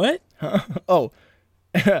 What? Huh? Oh.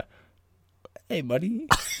 Hey, buddy.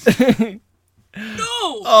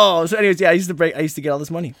 No. Oh, so anyways, yeah, I used to get all this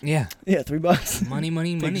money. Yeah. Yeah, $3.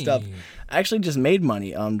 Money. Stuff. I actually just made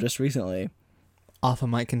money just recently. Off of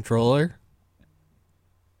my controller?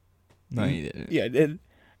 No, you didn't. Yeah, I did.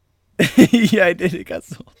 Yeah, I did. It got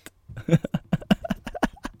sold.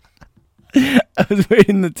 I was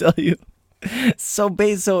waiting to tell you. So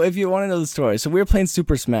if you want to know the story, so we were playing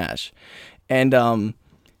Super Smash, and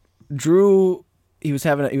Drew, he was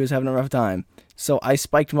having a rough time. So I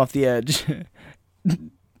spiked him off the edge.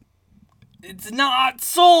 It's not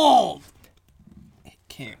sold. It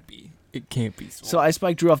can't be sold. So I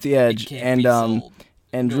spiked Drew off the edge, and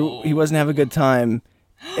Drew, he wasn't having a good time.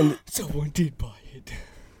 And someone did buy it.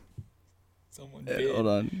 Someone bid. Hold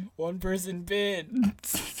on. One person bid.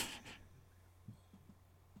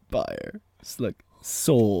 Buyer. Look,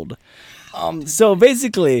 sold. So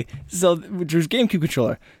basically, Drew's GameCube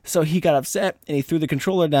controller. So he got upset and he threw the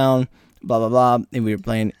controller down. Blah blah blah. And we were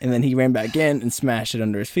playing, and then he ran back in and smashed it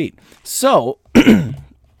under his feet. So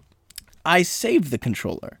I saved the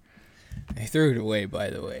controller. I threw it away, by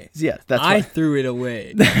the way. Yeah, that's I threw it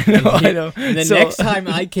away. I know. And the next time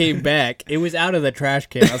I came back, it was out of the trash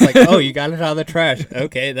can. I was like, "Oh, you got it out of the trash?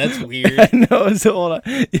 Okay, that's weird." I know. So hold on.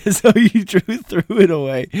 So Drew threw it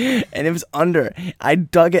away, and it was under. I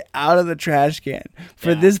dug it out of the trash can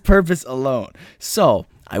for this purpose alone. So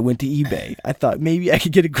I went to eBay. I thought maybe I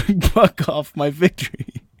could get a quick buck off my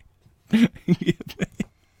victory.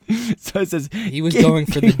 So it says he was going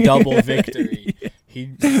for the double victory. He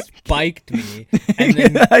spiked me and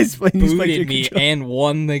then booted me and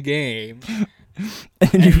won the game.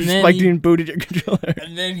 And then you spiked me and booted your controller.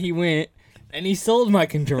 And then he went and he sold my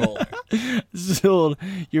controller. Sold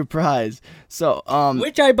your prize. So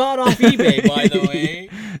which I bought off eBay, by the way.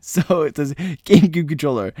 So it says GameCube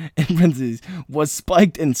controller in parentheses was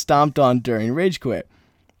spiked and stomped on during Rage Quit.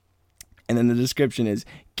 And then the description is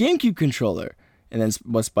GameCube controller. And then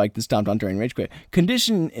was spiked and stomped on during Rage Quit.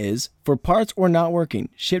 Condition is for parts or not working,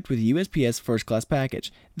 shipped with USPS first class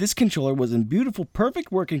package. This controller was in beautiful,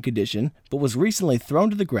 perfect working condition, but was recently thrown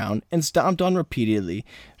to the ground and stomped on repeatedly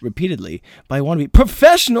by a wannabe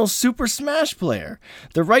professional Super Smash player.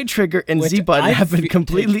 The right trigger and Z button have been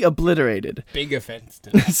completely obliterated. Big offense to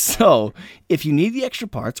that. So, if you need the extra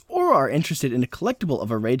parts or are interested in a collectible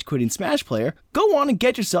of a rage quitting Smash player, go on and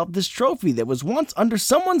get yourself this trophy that was once under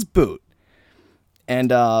someone's boot.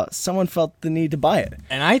 And someone felt the need to buy it.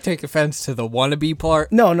 And I take offense to the wannabe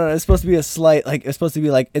part. No, it's supposed to be a slight, like, it's supposed to be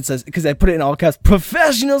like, it says, because I put it in all caps,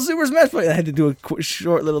 professional Super Smash Bros. I had to do a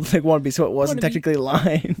short little, like, wannabe, so it wasn't technically a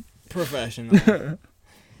line. Professional.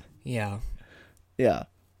 Yeah. Yeah.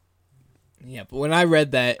 Yeah, but when I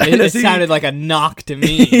read that, it sounded like a knock to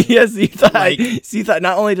me. Yes, you thought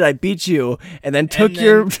not only did I beat you, and then took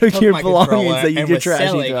your belongings that you did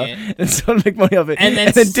trashing and so to make money off it, and then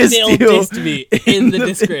dissed me in the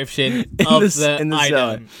description of the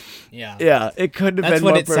item. Yeah. Yeah, it couldn't have been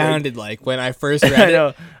more perfect. That's what it sounded like when I first read it. I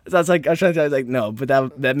know. So I was trying to tell you, I was like, no, but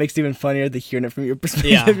that makes it even funnier to hearing it from your perspective.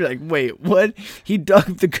 Yeah. You're like, wait, what? He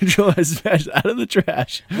dug the controller Smash out of the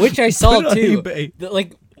trash. Which I saw too.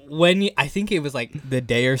 Like, I think it was like the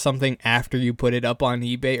day or something after you put it up on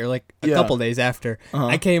eBay, or like a couple days after,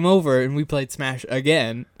 I came over and we played Smash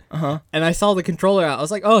again. And I saw the controller out. I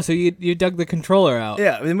was like, "Oh, so you dug the controller out?"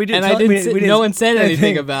 Yeah, and we didn't. And no one said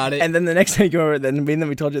anything about it. And then the next time you go over, then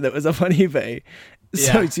we told you that it was up on eBay.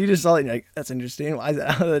 So you just saw it, and you're like, "That's interesting. Why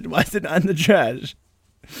is it not in the trash?"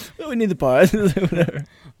 Well, we need the parts. Whatever.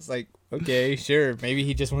 It's like, okay, sure. Maybe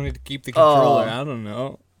he just wanted to keep the controller. I don't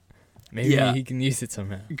know. Maybe he can use it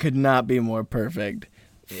somehow. Could not be more perfect.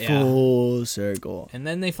 Yeah. Full circle. And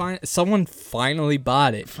then someone finally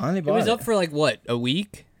bought it. It was up for like what, a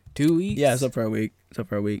week? 2 weeks? Yeah, it's up for a week.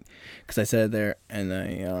 Because I said it there, and I,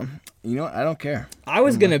 you know what? I don't care. I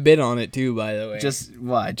was gonna bid on it too, by the way.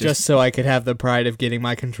 Just so I could have the pride of getting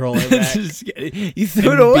my controller back. You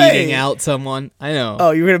threw it away. Beating out someone. I know.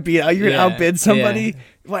 Oh, you're gonna outbid somebody? Yeah.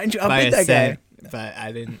 Why didn't you outbid that guy? But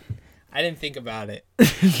I didn't think about it.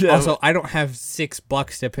 Also, I don't have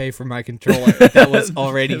 $6 to pay for my controller that was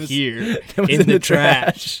already here in the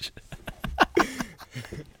trash.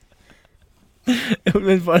 It would have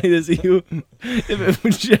been funny to see you if it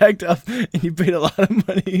was jacked up and you paid a lot of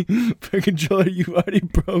money for a controller you already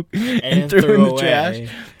broke and threw in the trash.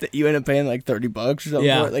 That you ended up paying like $30 or something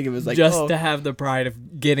for it. Like it was like just to have the pride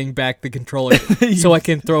of getting back the controller so I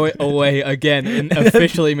can throw it away again and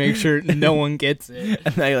officially make sure no one gets it.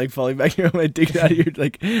 And now you're like falling back here and dig it out of your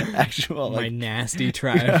like actual my nasty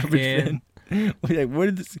trash can. Like, where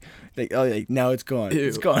did this? Like, oh, like now it's gone. Ew.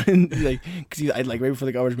 It's gone. Like, cause I like right before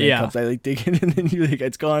the garbage man comes, I like dig it, and then you like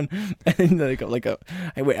it's gone, and then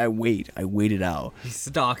I wait it out. He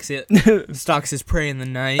stalks it. Stalks his prey in the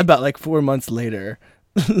night. About like 4 months later,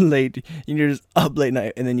 you're just up late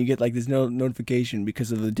night, and then you get like this notification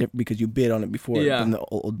because of because you bid on it before from the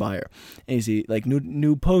old buyer, and you see like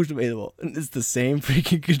new post available, and it's the same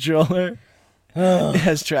freaking controller. It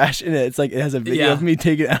has trash in it. It's like it has a video of me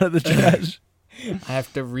taking it out of the trash. I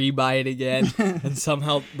have to rebuy it again and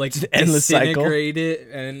somehow like disintegrate it,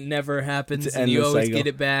 and it never happens. And you always get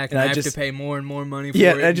it back, and I have to pay more and more money for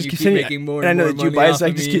it. And I just keep making more. And I know that you buy it, so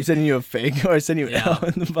I just keep sending you a fake, or I send you an L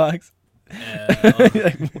in the box.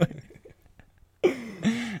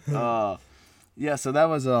 Yeah. So that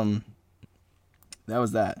was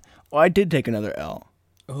that. Well, I did take another L.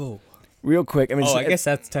 Oh. Real quick. I mean, I guess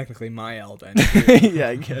that's technically my L then. Yeah,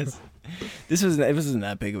 I guess. It wasn't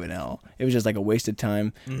that big of an L. It was just like a wasted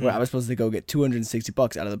time where I was supposed to go get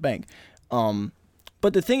 $260 out of the bank.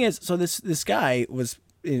 But the thing is, so this guy was.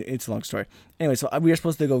 It's a long story. Anyway, so we were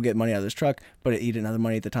supposed to go get money out of this truck, but he didn't have the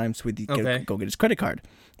money at the time, so we'd go get his credit card,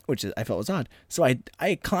 which I felt was odd. So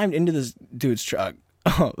I climbed into this dude's truck.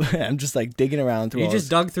 Oh, I'm just like digging around through. You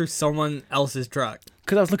just dug through someone else's truck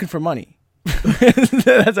because I was looking for money.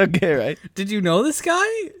 That's okay, right? Did you know this guy?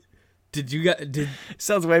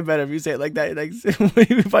 Sounds way better if you say it like that. Like,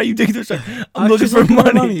 why are you digging through? I'm looking for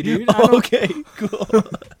money, dude. Okay, cool.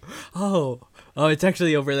 Oh, it's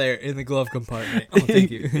actually over there in the glove compartment. Oh, thank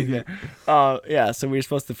you. Yeah. So we were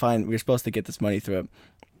supposed to get this money through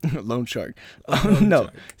a loan shark. No.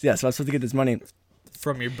 Shark. Yeah. So I was supposed to get this money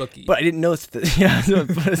from your bookie. But I didn't know.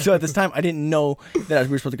 So at this time, I didn't know that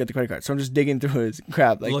we were supposed to get the credit card. So I'm just digging through his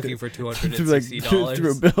crap, like looking for $260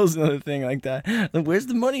 through bills and other thing like that. Like, where's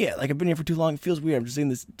the money at? Like, I've been here for too long. It feels weird. I'm just in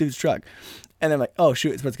this dude's truck. And I'm like, oh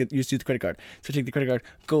shoot, it's supposed to get used to the credit card. So I take the credit card,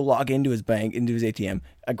 go log into his bank, into his ATM.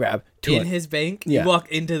 I grab his bank. Yeah. You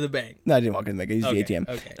walk into the bank. No, I didn't walk in the bank. I used the ATM.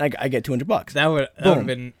 Okay. And I get $200. That would have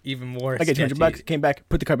been even more. I get $200. Came back,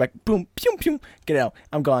 put the card back. Boom, pew, pew. Get it out.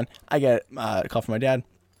 I'm gone. I get a call from my dad.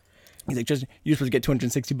 He's like, Justin, you're supposed to get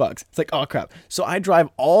 $260. It's like, oh crap. So I drive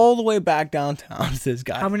all the way back downtown to this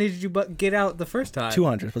guy. How many did you get out the first time?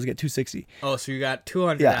 200. Supposed to get 260. Oh, so you got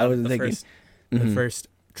 200. Yeah, I wasn't thinking. The first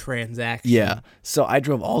transaction. Yeah. So I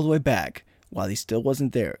drove all the way back while he still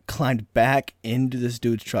wasn't there. Climbed back into this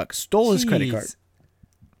dude's truck. Stole his credit card.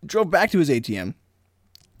 Drove back to his ATM.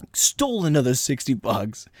 Stole another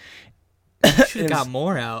 $60. Should have got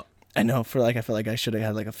more out. I know. I feel like I should have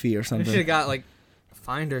had like a fee or something. I should have got like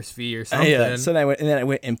finder's fee or something. Yeah. So then I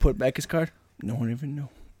went and put back his card. No one even knew.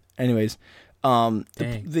 Anyways,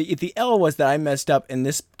 the L was that I messed up, and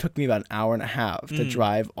this took me about an hour and a half to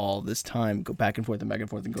drive all this time, go back and forth and back and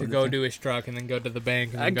forth, and go to his truck, and then go to the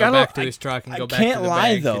bank, and then go back to his truck, and go back to the bank. I can't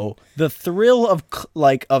lie though, the thrill of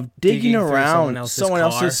digging around someone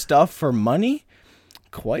else's stuff for money,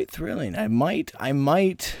 quite thrilling. I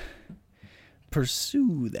might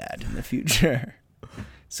pursue that in the future.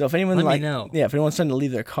 So if anyone Let me know. If anyone's trying to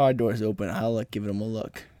leave their car doors open, I'll give them a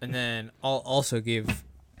look. And then I'll also give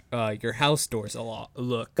your house doors a lock.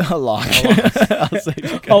 A lock.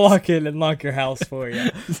 I'll lock in and lock your house for you.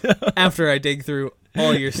 After I dig through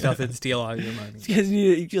all your stuff and steal all your money. Because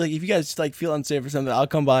if you guys feel unsafe or something, I'll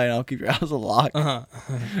come by and I'll keep your house a lock.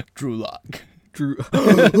 Drew Lock. Drew's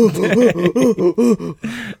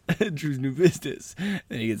new business.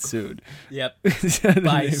 Then he gets sued. Yep.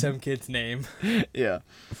 By some kid's name. Yeah.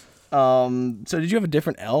 So did you have a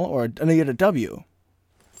different L or you had a W?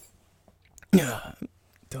 Yeah.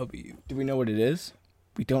 W. Do we know what it is?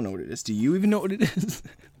 We don't know what it is. Do you even know what it is?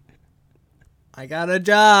 I got a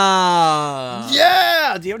job.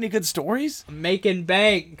 Yeah. Do you have any good stories? I'm making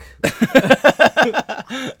bank.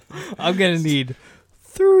 I'm gonna need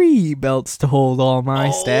 3 belts to hold all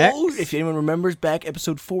my stacks. If anyone remembers back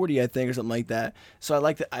episode 40, I think, or something like that. So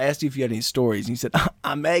I asked you if you had any stories, and you said,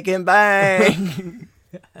 I'm making bank.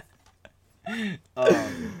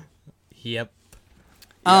 Yep.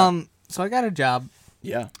 So I got a job.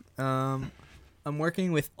 Yeah. I'm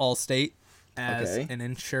working with Allstate as an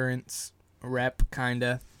insurance rep,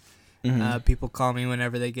 kinda. Mm-hmm. People call me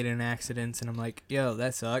whenever they get in accidents, and I'm like, yo,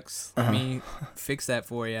 that sucks. Let me fix that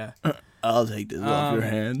for you. I'll take this off your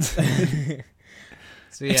hands.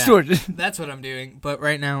 So yeah, that's what I'm doing. But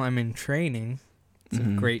right now I'm in training. It's a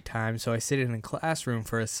great time. So I sit in a classroom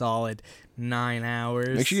for a solid 9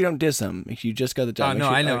 hours. Make sure you don't diss them. Make sure you just got the job. Oh, no,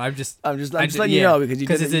 I know. I'm just letting you know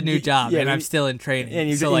because it's a new job and I'm still in training. And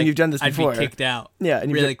you've done this before. I'd be kicked out. Yeah,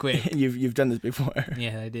 and really quick. And you've done this before.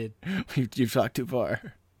 Yeah, I did. You've talked too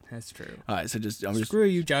far. That's true. All right, so screw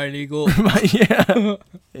you, Giant Eagle. Yeah,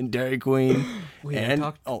 and Dairy Queen.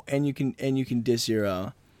 And you can diss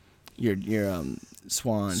your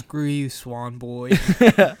Swan. Screw you, Swan boy.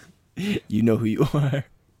 You know who you are.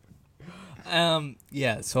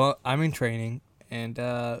 Yeah. So I'm in training, and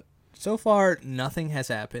so far nothing has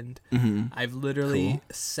happened. Mm-hmm. I've literally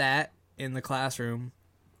sat in the classroom.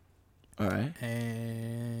 All right.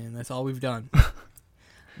 And that's all we've done.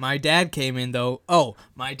 My dad came in though. Oh,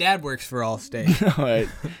 my dad works for Allstate. All right.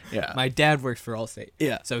 Yeah. My dad works for Allstate.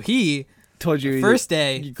 Yeah. So he told you first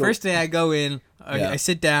day I go in. I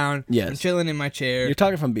sit down. Yes. I'm chilling in my chair. You're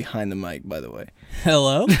talking from behind the mic, by the way.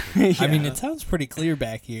 Hello. Yeah. I mean, it sounds pretty clear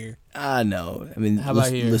back here. I know. I mean, how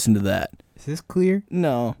about here? Listen to that. Is this clear?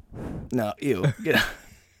 No. Ew. Get out.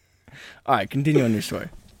 All right. Continue on your story.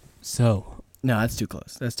 So. No, that's too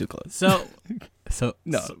close. So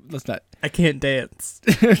no, let's not. I can't dance.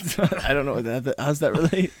 I don't know what that. How's that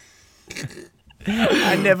relate?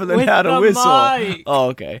 I never learned how to whistle. Mic. Oh,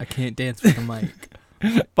 okay. I can't dance with the mic.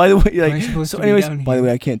 By the way, by the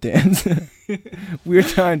way, I can't dance. We're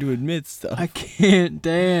trying to admit stuff. I can't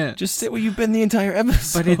dance. Just sit where you've been the entire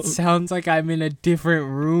episode. But it sounds like I'm in a different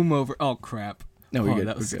room over. Oh crap! No, we're good.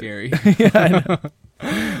 That was scary. Yeah, I know.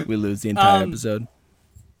 We lose the entire episode.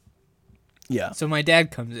 Yeah. So my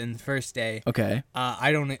dad comes in the first day. Okay.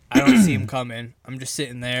 I don't see him coming. I'm just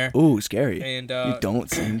sitting there. Ooh, scary. And you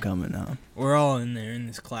don't see him coming, huh? We're all in there in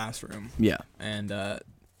this classroom. Yeah. And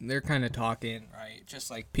they're kind of talking, right?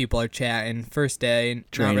 Just like people are chatting. First day,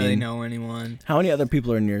 not really know anyone. How many other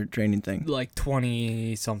people are in your training thing? Like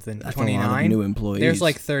 20 something. That's 29 a lot of new employees. There's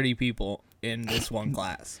like 30 people in this one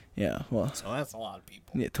class. Yeah, well. So that's a lot of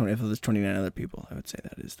people. Yeah, if there's 29 other people, I would say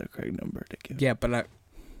that is the correct number to give. Yeah, but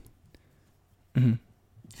Mm-hmm.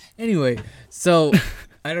 Anyway, so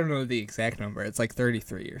I don't know the exact number. It's like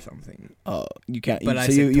 33 or something. Oh, you can't. But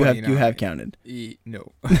so you have counted.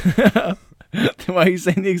 No. Why are you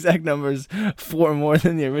saying the exact numbers 4 more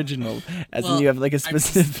than the original? As in you have like a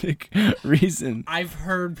specific reason. I've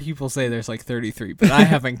heard people say there's like 33, but I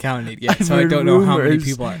haven't counted yet, so I don't know how many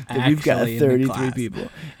people are actually you've got 33 in the class. people.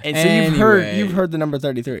 And so you've heard the number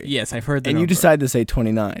 33. Yes, I've heard the number. And you decided to say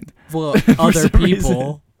 29. Well, other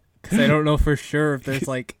people. Because I don't know for sure if there's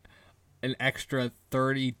like an extra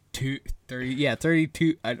 32.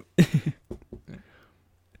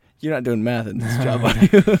 You're not doing math in this job, are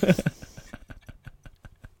you?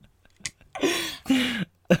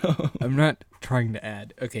 I'm not trying to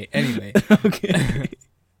add. Okay, anyway. Okay.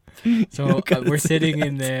 So we're sitting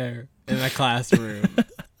in there in the classroom.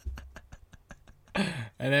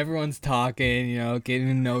 And everyone's talking, getting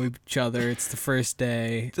to know each other. It's the first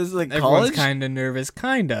day. This is like everyone's college? kind of nervous.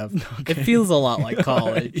 Kind of. Okay. It feels a lot like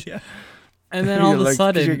college. Yeah. And then all of a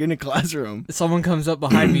sudden, you're in a classroom. Someone comes up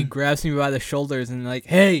behind me, grabs me by the shoulders, and like,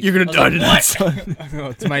 "Hey, you're gonna die tonight, son." No,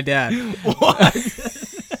 it's my dad. What?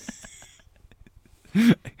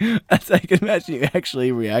 I can imagine you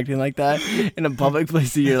actually reacting like that in a public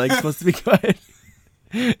place that you're like supposed to be quiet.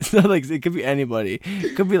 So like it could be anybody.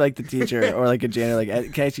 It could be like the teacher or like a janitor.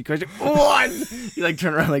 Like, can I ask you a question? What? You like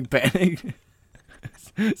turn around like panic.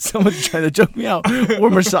 Someone's trying to choke me out or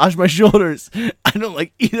massage my shoulders. I don't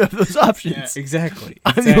like either of those options. Yeah, exactly.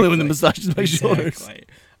 I'm the only one that massages my shoulders.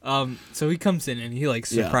 So he comes in and he like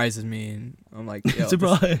surprises me, and I'm like, yo,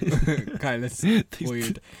 surprise. Kind of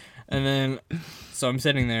weird. And then so I'm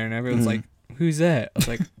sitting there and everyone's like, who's that? I was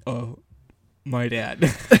like, oh, my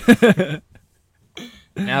dad.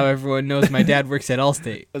 Now everyone knows my dad works at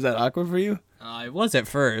Allstate. Was that awkward for you? It was at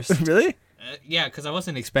first. Really? Yeah, because I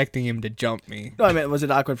wasn't expecting him to jump me. No, I mean, was it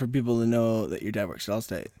awkward for people to know that your dad works at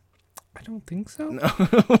Allstate? I don't think so. No.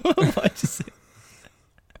 Why'd you say?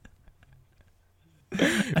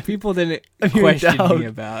 People didn't question me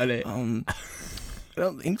about it. I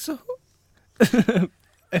don't think so.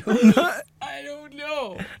 I hope not. I don't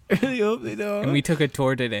know. I really hope they don't. And we took a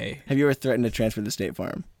tour today. Have you ever threatened to transfer to State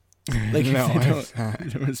Farm? Like no,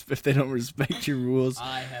 if they don't respect your rules.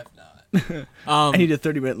 I have not. I need a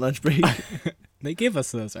 30-minute lunch break. They give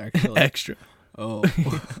us those actually. Extra. Oh,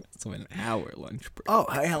 so an hour lunch break. Oh,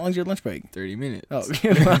 how long's your lunch break? 30 minutes. Oh,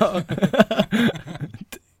 wow.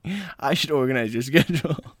 I should organize your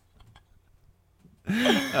schedule. All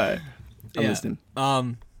right, I'm listening.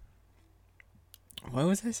 What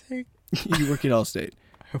was I saying? You work at Allstate.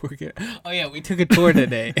 Oh yeah, we took a tour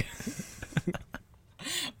today.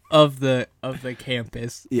 Of the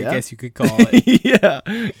campus, I guess you could call it. Yeah,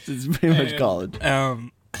 it's pretty much college.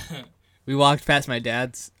 We walked past my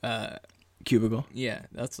dad's cubicle. Yeah,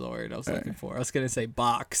 that's the word I was looking for. I was gonna say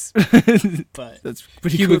box, but that's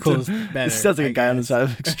pretty cubicle's cool. Better. It sounds like a guy on the side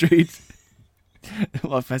of the street.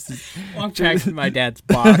 Walked past my dad's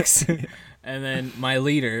box, and then my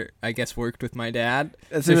leader, I guess, worked with my dad.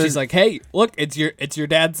 So she's like, "Hey, look, it's your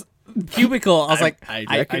dad's cubicle." I was like, I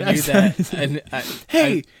knew that. And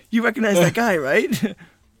hey, you recognize that guy, right?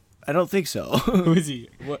 I don't think so. Who is he?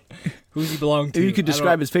 Who's he belong to? If you could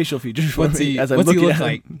describe his facial features for me as I'm what's he looking look at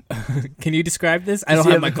like? him. Can you describe this? I don't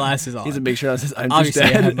have my glasses on. He's a big shirt that says, "I'm Obviously,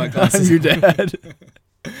 your dad." I have my glasses I'm your dad.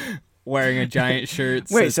 Wearing a giant shirt.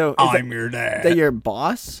 Wait, says, so I'm your dad. That your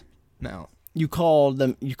boss? No. You called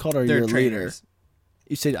her They're your trainers. leader.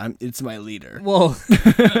 You said it's my leader. Well,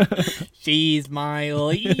 she's my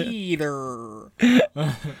leader.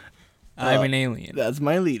 I'm an alien. That's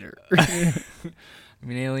my leader. I'm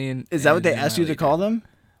an alien. Is that what they asked you to call them?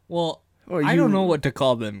 Well, I don't know what to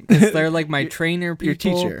call them because they're like my trainer people. Your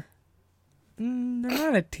teacher. They're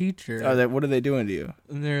not a teacher. What are they doing to you?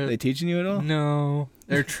 Are they teaching you at all? No,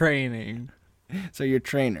 they're training. So you're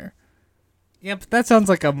trainer. Yeah, but that sounds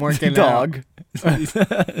like I'm working dog.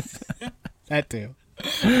 That too.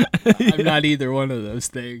 I'm not either one of those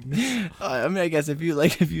things. I mean, I guess if you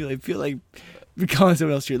feel like calling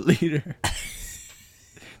someone else your leader,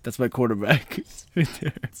 that's my quarterback. Right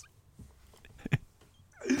there. It's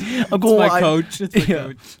my coach. It's my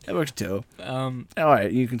coach. That works too. All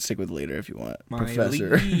right, you can stick with leader if you want. My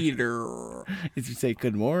Professor. Leader. If you say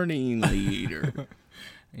good morning, leader.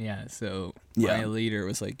 Yeah, so my leader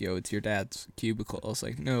was like, "Yo, it's your dad's cubicle." I was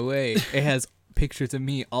like, "No way!" It has pictures of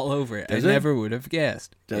me all over it. Does I never would have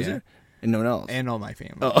guessed. Does it? And no one else. And all my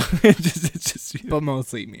family. Oh, it's just you. But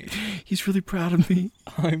mostly me. He's really proud of me.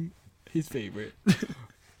 I'm his favorite.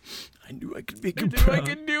 I knew I could make him proud. I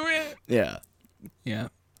could do it. Yeah. Yeah.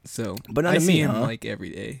 So, but not I see me, him like every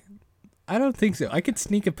day. I don't think so. I could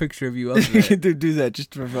sneak a picture of you up there. do that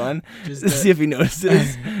just for fun. Just to see if he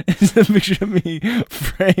notices. It's a picture of me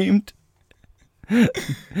framed,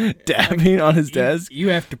 dabbing on his desk. You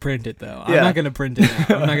have to print it though. Yeah. I'm not gonna print it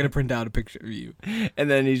out. I'm not gonna print out a picture of you. And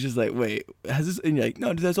then he's just like, "Wait, has this?" And you're like,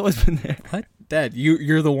 "No, dude, that's always been there." What, Dad?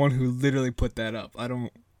 You're the one who literally put that up. I don't.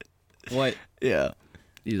 What? Yeah.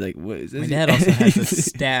 He's like, "What is this?" My dad also has a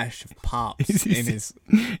stash of pops in his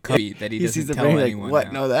cubby that he doesn't tell anyone. Like,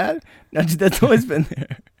 what? Know that? No, dude, that's always been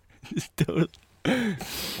there. Just totally.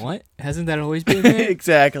 What? Hasn't that always been there?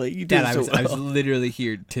 Exactly. You did. Dad, I was literally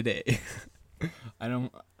here today.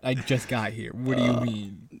 I just got here. What do you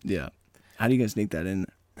mean? Yeah. How are you gonna sneak that in?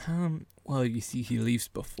 Well, you see, he leaves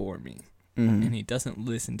before me, and he doesn't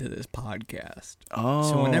listen to this podcast. Oh.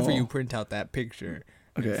 So whenever you print out that picture.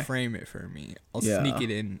 Okay. And frame it for me. I'll sneak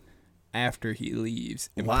it in after he leaves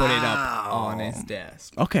and put it up on his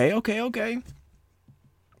desk. Okay.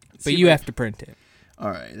 But you have to print it. All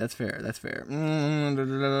right, that's fair. That's fair.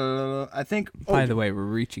 I think. By the way, we're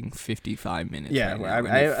reaching 55 minutes. Yeah, right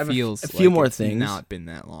now, I have a few more things. Not been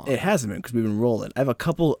that long. It hasn't been because we've been rolling. I have a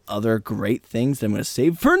couple other great things that I'm going to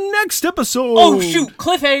save for next episode. Oh shoot!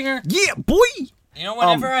 Cliffhanger. Yeah, boy. You know,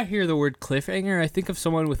 whenever I hear the word cliffhanger, I think of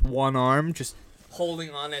someone with one arm just holding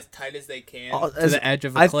on as tight as they can to the edge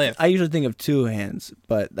of a cliff. I usually think of two hands,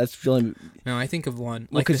 but that's really... No, I think of one.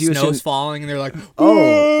 Like the snow's falling and they're like...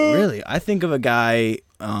 Oh, really? I think of a guy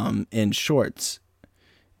in shorts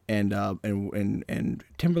and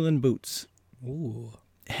Timberland boots. Ooh.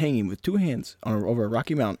 Hanging with two hands over a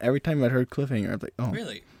rocky mountain. Every time I heard cliffhanger, I was like, oh.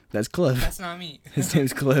 Really? That's Cliff. That's not me. His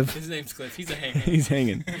name's Cliff. His name's Cliff. He's a hanger. He's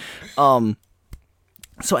hanging.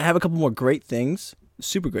 So I have a couple more great things,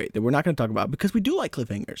 super great, that we're not going to talk about because we do like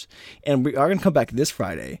cliffhangers. And we are going to come back this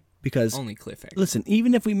Friday because... Only cliffhangers. Listen,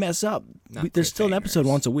 even if we mess up, there's still an episode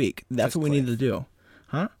once a week. That's Just what we Cliff. need to do.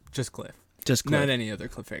 Huh? Just Cliff. Just Cliff. Not any other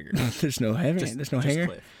cliffhanger. There's no hanger? There's no hanger?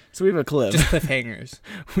 Cliff. So we have a Cliff. Just cliffhangers.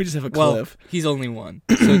 We just have a Cliff. Well, he's only one.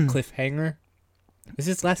 So Cliffhanger. Is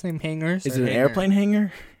his last name Hangers? Is it an airplane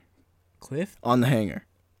hanger? Cliff? On the hanger.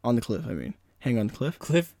 On the cliff, I mean. Hang on the cliff?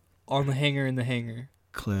 Cliff on the hanger in the hanger.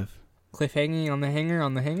 Cliff. Cliff hanging on the hanger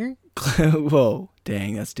on the hanger? Whoa.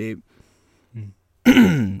 Dang, that's deep.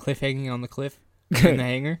 Cliff hanging on the cliff in the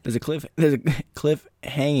hanger? There's a cliff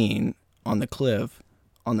hanging on the cliff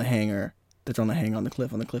on the hanger that's on the hang on the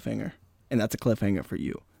cliffhanger. And that's a cliffhanger for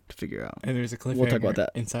you to figure out. And there's a cliffhanger we'll talk about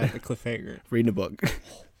that. inside the cliffhanger. Reading a book.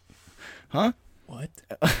 Huh? What?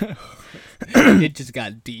 It just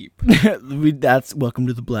got deep. That's welcome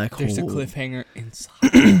to the black hole. There's a cliffhanger inside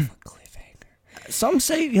of a cliffhanger. Some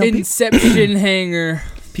say Inception hanger.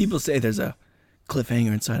 People say there's a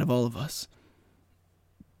cliffhanger inside of all of us.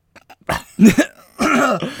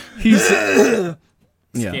 He's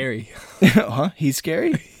scary. Huh? He's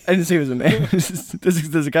scary? I didn't say he was a man.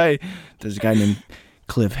 there's a guy named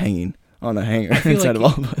Cliff hanging on a hanger inside of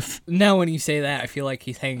all of us. Now when you say that, I feel like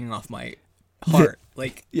he's hanging off my heart.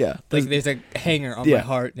 Like, yeah, like there's a hanger on my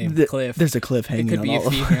heart named Cliff. There's a Cliff hanging on all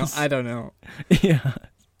of us. It could be a female. I don't know. Yeah.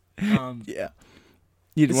 Yeah.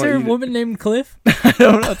 Is there a woman named Cliff? I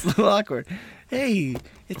don't know. It's a little awkward. Hey,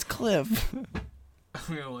 it's Cliff.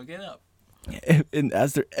 I'm gonna look it up. And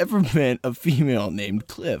has there ever been a female named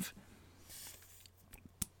Cliff?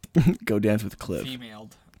 Go dance with Cliff.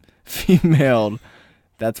 Femaled.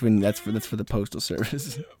 That's for the postal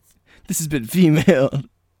service. This has been femaled.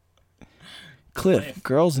 Cliff,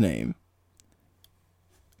 girl's name.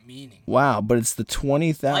 Meaning. Wow, but it's the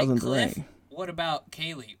 20,000th ring. What about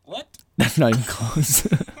Kaylee? What? That's not even close.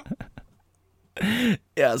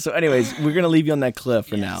 Yeah. So, anyways, we're gonna leave you on that cliff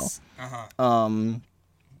for now.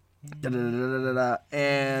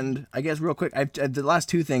 And I guess real quick, the last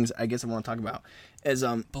two things I guess I want to talk about is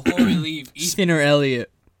before we leave, Ethan or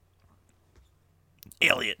Elliot?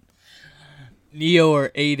 Elliot. Neo or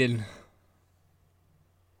Aiden?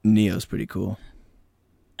 Neo's pretty cool.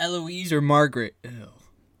 Eloise or Margaret? Ew.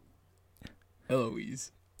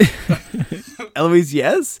 Eloise. Eloise,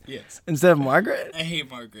 yes? Yes. Instead of Margaret? I hate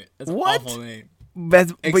Margaret. That's what? An awful name.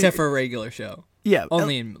 Except for a regular show. Yeah.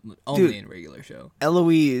 Only in regular show.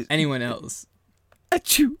 Eloise. Anyone else?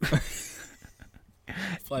 Achoo.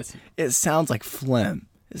 Bless you. It sounds like phlegm.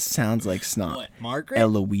 It sounds like snot. What? Margaret?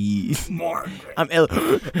 Eloise. Margaret. I'm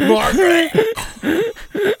Margaret.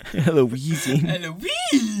 Eloise.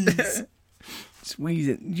 Eloise.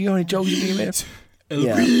 Squeezing. Do you know any jokes you can make?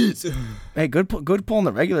 Eloise. Yeah. Hey, good pull on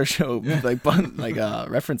the regular show. Like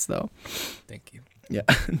reference though. Thank you. Yeah.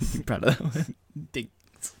 You proud of that one? Thanks.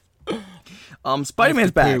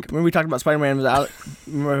 Spider-Man's back. Remember we talked about Spider-Man was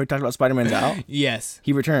out? Yes.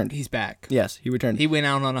 He returned. He's back. Yes, he returned. He went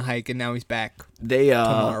out on a hike and now he's back. To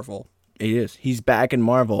Marvel. He is. He's back in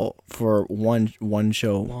Marvel for one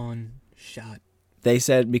show. One shot. They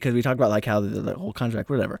said, because we talked about like how the whole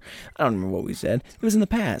contract, whatever. I don't remember what we said. It was in the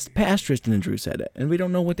past. Past Tristan and Drew said it. And we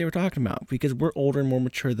don't know what they were talking about because we're older and more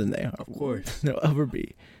mature than they are. Of course. They'll ever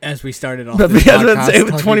be. As we started off this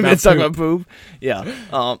podcast, 20 minutes talking about poop. Yeah.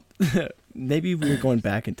 Maybe we're going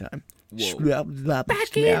back in time. Whoa.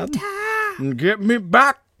 Back in time. Get me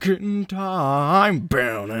back in time.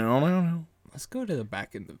 Let's go to the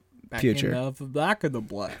back in the future. Back of the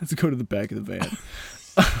blood. Let's go to the back of the van.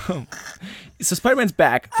 So Spider-Man's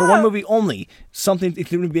back for one movie only. Something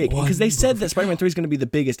it's going to be big because they said that Spider-Man 3 is going to be the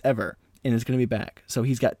biggest ever, and it's going to be back. So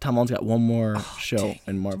Tom Holland's got one more show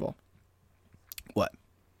in Marvel. What?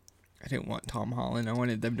 I didn't want Tom Holland. I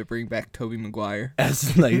wanted them to bring back Tobey Maguire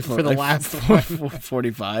as like for the last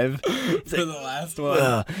 45. For the last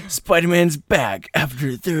one. Spider-Man's back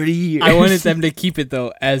after 30 years. I wanted them to keep it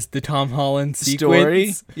though as the Tom Holland story.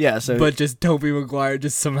 Sequence, Yeah, so but just Tobey Maguire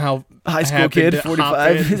just somehow high school kid,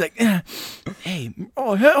 45. He's like, hey, hang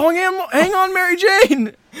on, Mary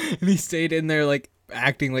Jane. And he stayed in there like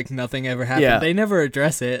acting like nothing ever happened. Yeah. They never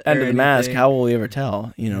address it. Under the mask, how will we ever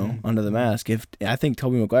tell? Under the mask. If I think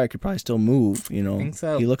Tobey Maguire could probably still move. I think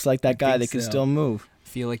so. He looks like that guy that can still move. I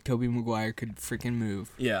feel like Tobey Maguire could freaking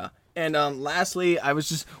move. Yeah. And lastly,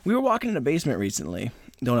 we were walking in a basement recently.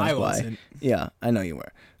 Don't ask why. Wasn't. Yeah, I know you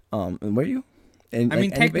were. And were you? And, I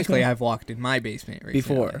mean, technically, I've walked in my basement recently.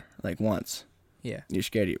 Before, like once. Yeah. You're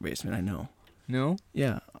scared of your basement, I know. No?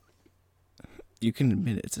 Yeah. You can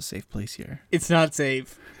admit it. It's a safe place here. It's not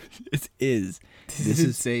safe. It is. This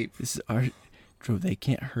is safe. This is our... Drew, they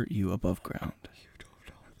can't hurt you above ground. You don't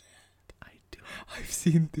know that. I do. I've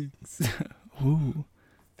seen things. Who?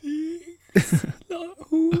 Things. Not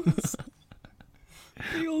who's.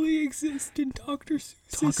 They only exist in Dr.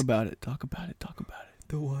 Seuss's. Talk about it.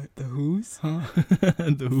 The what? The who's? Huh?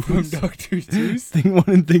 The who's. From Dr. Seuss? Thing 1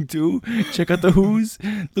 and thing 2. Check out the who's.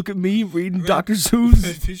 Look at me reading Dr. Seuss.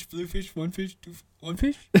 Red fish, blue fish, one fish, one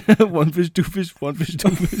fish? One fish, two fish, one fish, two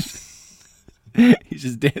fish. He's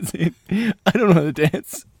just dancing. I don't know how to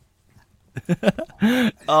dance.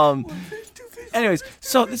 Anyways,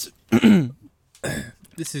 so this...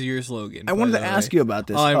 This is your slogan. I wanted to ask you about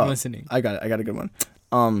this. Oh, I'm listening. I got it. I got a good one.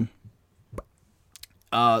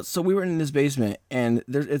 So we were in this basement, and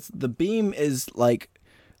the beam is like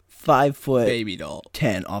 5 foot, baby doll,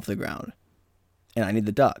 10 off the ground, and I need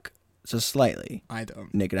the duck, so slightly. I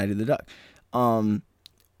don't. Nick and I do the duck.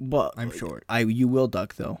 But I'm short. You will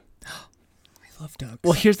duck though. I love ducks.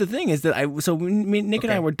 Well, here's the thing: is that Nick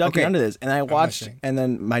and I were ducking under this, and I watched, and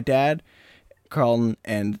then my dad, Carlton,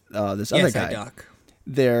 and this other guy. I duck.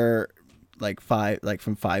 They're like from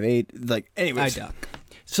 5'8", like anyways. I duck.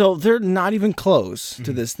 So they're not even close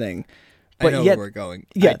to this thing. But I know yet, where we're going.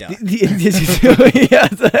 Yeah. I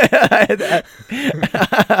duck.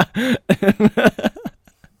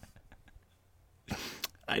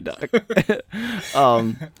 I duck.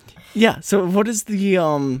 Yeah. So what is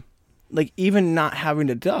the like even not having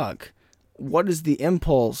to duck? What is the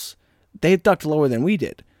impulse? They ducked lower than we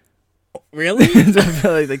did. Really?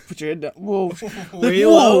 like put your head down. Whoa. Way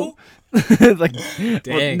low? Like, dang.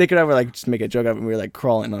 Well, Nick and I were like just make a joke of it, and we were like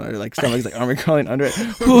crawling on it, like stomachs like army crawling under it.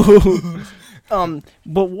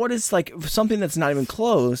 But what is like something that's not even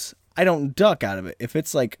close? I don't duck out of it if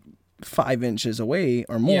it's like 5 inches away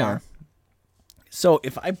or more. Yeah. So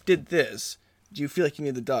if I did this, do you feel like you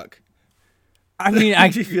need the duck? I mean,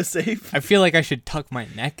 do you feel safe? I feel like I should tuck my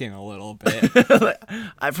neck in a little bit.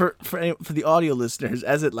 For the audio listeners,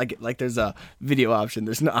 as it like there's a video option.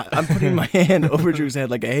 There's not. I'm putting my hand over Drew's head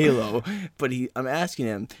like a halo, but I'm asking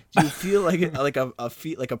him, do you feel like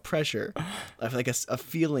a pressure, like a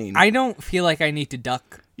feeling? I don't feel like I need to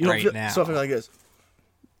duck now. So I feel like this.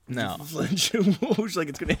 No. Flinch, whoosh, like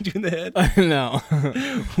it's gonna hit you in the head. No.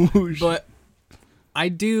 Whoosh. But I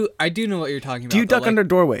do know what you're talking about. Do you duck under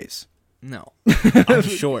doorways? No. I'm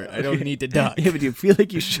short. I don't need to duck. Yeah, but do you feel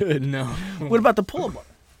like you should? No. What about the pull-up bar?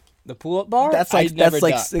 The pull-up bar? That's like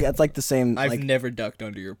the same. I've never ducked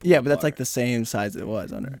under your pull-up Yeah, but that's like the same size it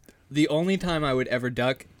was under. The only time I would ever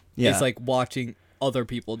duck is like watching other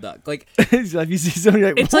people duck. Like if you see somebody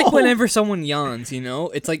like, it's like whenever someone yawns,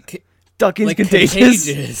 It's like ducking's like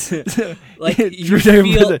contagious. Like you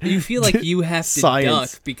feel like you have to duck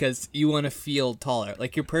because you want to feel taller.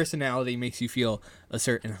 Like your personality makes you feel a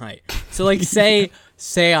certain height. So like say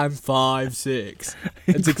I'm 5'6".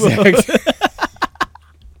 That's exactly.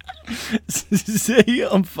 Say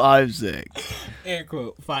I'm 5'6". Air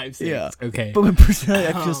quote 5'6". Yeah. Okay. But with personality,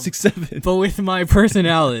 I feel 6'7". But with my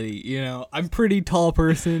personality, I'm a pretty tall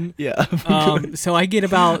person. Yeah. So I get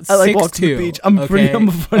about 6'2". I like walk to the beach. I'm a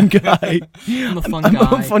fun guy. I'm a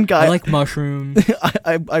fun guy. I like mushrooms.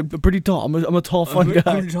 I'm pretty tall. I'm a tall fun guy.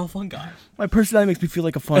 I'm a tall fun guy. My personality makes me feel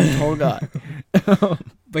like a fun tall guy.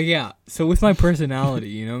 But yeah, so with my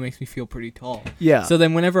personality, it makes me feel pretty tall. Yeah. So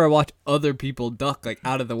then whenever I watch other people duck like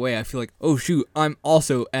out of the way, I feel like, oh shoot, I'm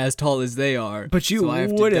also as tall as they are. But you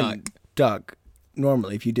wouldn't duck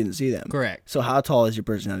normally if you didn't see them. Correct. So how tall is your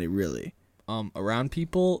personality really? Around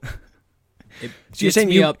people, it so you're saying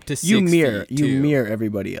me up to 6 you mirror feet, too. mirror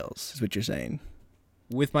everybody else is what you're saying.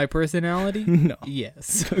 With my personality? No.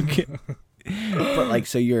 Yes. Okay. But like,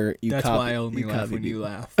 so you. That's copy, why I only laugh when you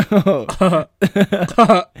laugh. Oh,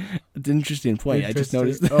 it's an interesting point. I just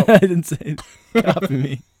noticed. That. I didn't say copy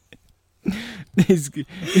me.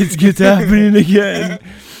 It's happening again.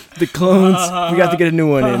 The clones. We got to get a new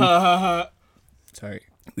one in. Sorry.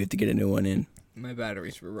 We have to get a new one in. My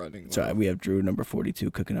batteries were running low. Sorry, we have Drew number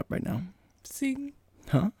 42 cooking up right now. Sing.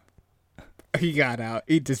 Huh? He got out.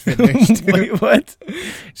 He just finished. Wait, what?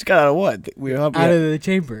 Just got out of what? Out of the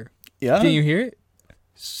chamber. Yeah? Can you hear it?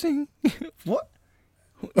 Sing. What?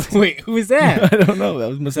 Wait, who was that? I don't know.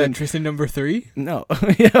 That was Tristan number 3? No.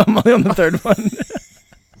 Yeah, I'm only on the third one.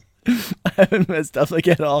 I haven't messed up like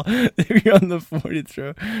at all. You're on the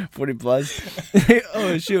 40 plus.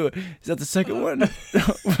 Oh shoot! Is that the second one?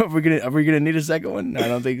 Are we gonna need a second one? No, I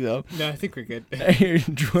don't think so. No, I think we're good. I hear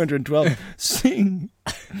 212. Sing.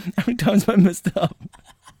 How many times have I messed up?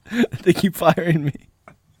 They keep firing me.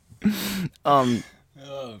 Oh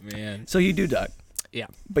man. So you do duck. Yeah.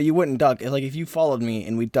 But you wouldn't duck. Like if you followed me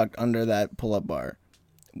and we ducked under that pull-up bar,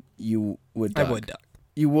 you would duck. I would duck.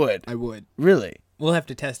 You would. I would. Really? We'll have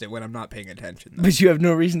to test it when I'm not paying attention, though. But you have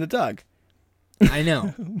no reason to duck. I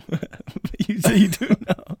know. You say you do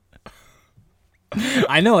know.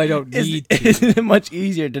 I know I don't need to. Isn't it much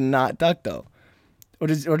easier to not duck, though? Or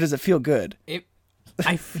does it feel good?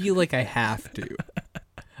 I feel like I have to.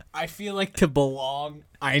 I feel like to belong,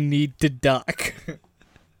 I need to duck.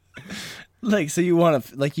 Like, so you want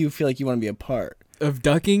to, like, you feel like you want to be a part. Of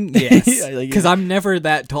ducking? Yes. Yeah, Because I'm never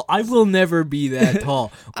that tall. I will never be that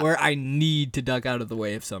tall where I need to duck out of the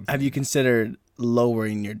way of something. Have you considered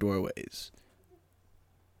lowering your doorways?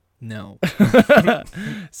 No.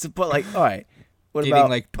 So, but like, all right. What Getting,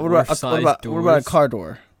 about like, what about a car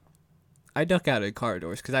door? I duck out of car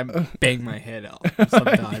doors because I bang my head out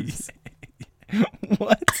sometimes.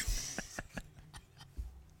 What?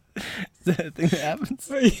 Is that a thing that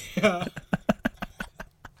happens? Yeah.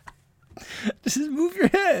 Just move your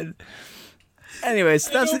head. Anyways,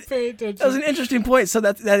 that's an interesting point. So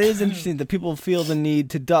that is interesting that people feel the need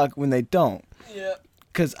to duck when they don't. Yeah.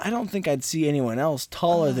 Because I don't think I'd see anyone else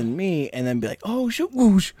taller than me and then be like, oh, shoot,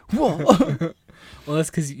 whoosh, whoa. Well, that's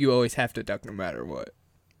because you always have to duck no matter what.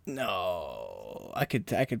 No, I could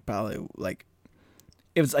probably like.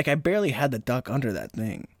 It was like I barely had the duck under that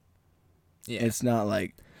thing. Yeah. It's not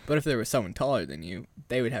like. But if there was someone taller than you,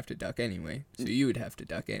 they would have to duck anyway. So you would have to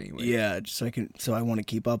duck anyway. Yeah, so I want to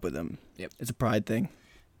keep up with them. Yep. It's a pride thing.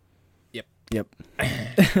 Yep.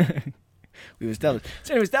 We've established.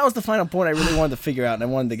 So anyways, that was the final point I really wanted to figure out, and I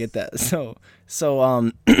wanted to get that. So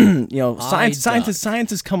you know, science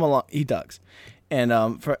has come along. He ducks, and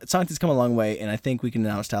science has come a long way, and I think we can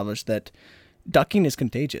now establish that ducking is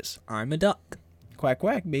contagious. I'm a duck. Quack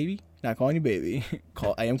quack, baby. Not calling you baby.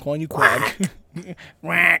 I am calling you quack.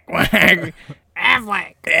 Quack quack.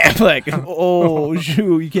 Affleck. Oh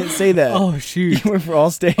shoot! You can't say that. Oh shoot! You went for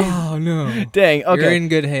Allstate. Oh no! Dang. Okay. You're in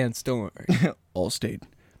good hands. Don't worry. Allstate.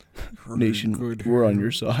 Nation, we're on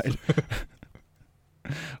your side.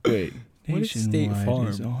 Wait. What is State Farm?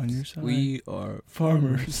 Is on your side. We are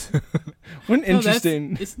farmers. What an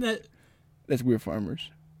interesting. Isn't that? That's we're farmers.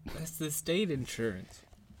 That's the state insurance.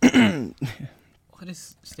 What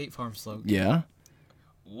is State Farm slogan? Yeah.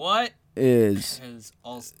 What is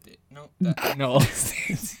Allstate? No, no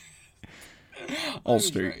Allstate.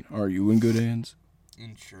 Allstate. Are you in good hands?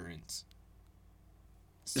 Insurance.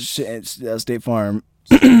 State Farm.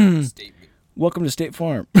 Statement. Welcome to State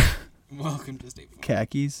Farm. Welcome to State Farm.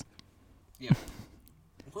 Khakis. Yeah.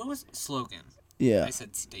 What was slogan? Yeah. I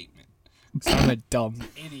said statement. So I'm a dumb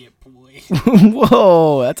idiot boy.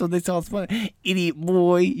 Whoa, that's what they tell us. Funny. Idiot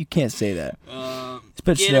boy. You can't say that.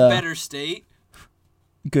 Get a better state.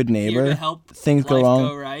 Good neighbor. Here to help things go wrong.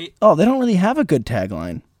 Go right. Oh, they don't really have a good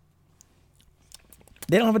tagline.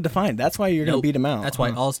 They don't have it defined. That's why you're going to beat them out. That's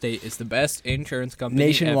why Allstate is the best insurance company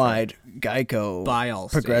nationwide. Ever. Geico. Buy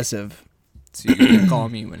Allstate. Progressive. So you can call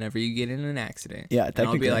me whenever you get in an accident. Yeah,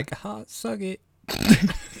 technically. And I'll be like, suck it.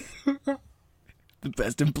 The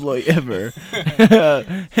best employee ever.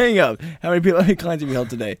 Hang up. How many clients have you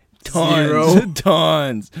helped today? Tons. 0.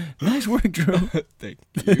 Tons. Nice work, Drew.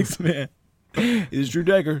 Thanks, man. It's Drew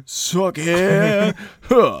Decker. Suck it.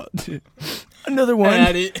 Another one.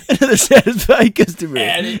 Add it. Another satisfied customer.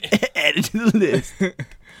 Add it. Add it to the list.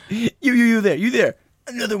 You there. You there.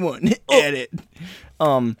 Another one. Add it.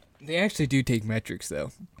 They actually do take metrics,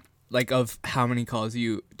 though. Like, of how many calls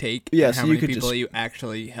you take, and how many people you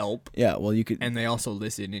actually help. Yeah, well, you could... And they also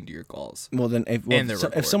listen into your calls. Well, then,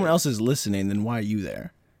 if someone else is listening, then why are you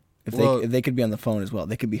there? If they could be on the phone as well,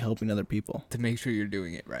 they could be helping other people. To make sure you're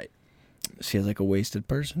doing it right. She's like a wasted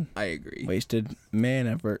person. I agree. Wasted man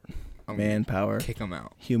effort, manpower. Kick them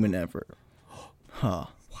out. Human effort. Huh.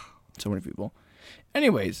 Wow. So many people.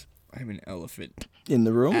 Anyways. I'm an elephant. In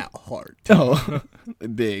the room? At heart. Oh.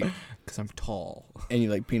 Big. Because I'm tall. And you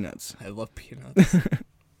like peanuts. I love peanuts.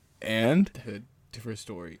 And? Different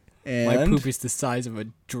story. And my poop is the size of a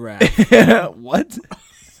giraffe. What?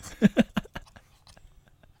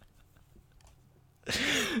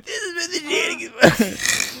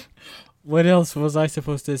 What else was I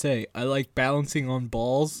supposed to say? I like balancing on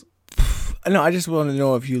balls. No, I just want to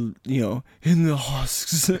know if you know, in the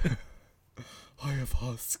husks. I have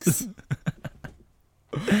husks.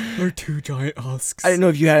 They're 2 giant husks. I didn't know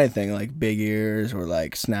if you had anything like big ears or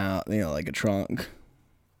like snout, like a trunk.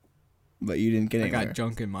 But you didn't get anywhere. I got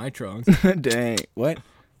junk in my trunk. Dang. What?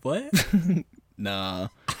 What? Nah.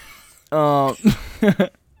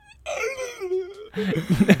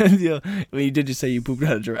 You did just say you pooped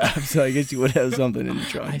out a giraffe, so I guess you would have something in the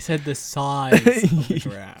trunk. I said the size of a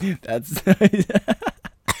giraffe. That's.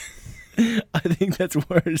 I think that's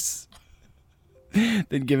worse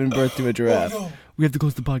than giving birth to a giraffe. Oh, no. We have to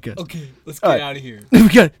close the podcast. Okay, let's get out of here. We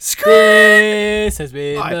got This has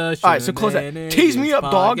been the All right, so close that. Tease me up,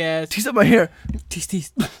 dog. Tease up my hair.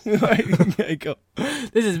 Tease. All right, there you go.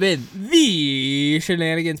 This has been the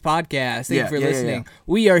Shenanigans Podcast. Thank you for listening. Yeah.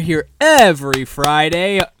 We are here every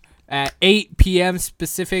Friday at 8 p.m.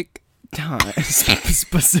 specific time.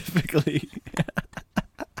 Specifically.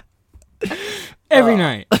 Every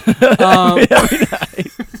night. Every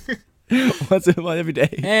night. Once a month, every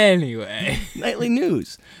day. Anyway. Nightly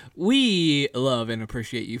news. We love and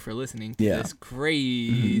appreciate you for listening to this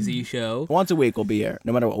crazy show. Once a week we'll be here.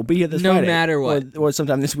 No matter what. We'll be here this Friday. No matter what. Or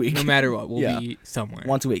sometime this week. No matter what. We'll be somewhere.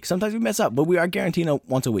 Once a week. Sometimes we mess up, but we are guaranteed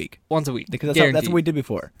once a week. Once a week. Because that's what we did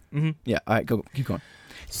before. Mm-hmm. Yeah. All right. Go. Keep going.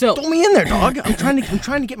 So throw me in there, dog. I'm trying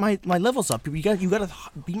to get my levels up. You gotta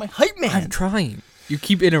be my hype man. I'm trying. You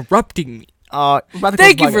keep interrupting me.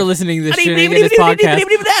 Thank you for listening to this Shenanigans Podcast.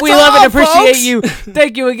 We love and appreciate you.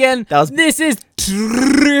 Thank you again. This is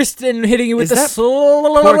Tristan hitting you with the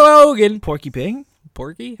slogan. Porky Pig?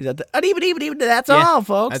 Porky? Is that the that's all,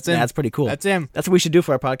 folks. That's him. That's pretty cool. That's him. That's what we should do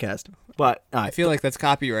for our podcast. But I feel like that's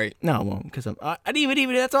copyright. No, it won't, because I'm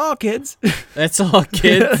that's all, kids. That's all,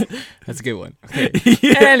 kids. That's a good one. Okay.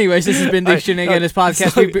 Anyways, this has been the Shenanigans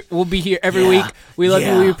Podcast. We'll be here every week. We love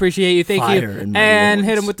you. We appreciate you. Thank you. And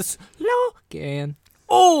hit him with the slogan.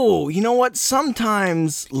 Oh, you know what?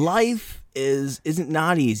 Sometimes life isn't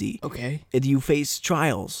not easy. Okay. You face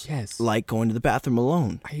trials. Yes. Like going to the bathroom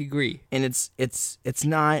alone. I agree. And it's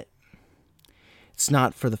not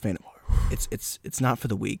for the faint of heart. It's not for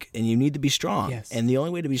the weak, and you need to be strong. Yes. And the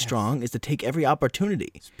only way to be strong is to take every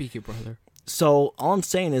opportunity. Speak it, brother. So all I'm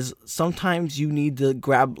saying is sometimes you need to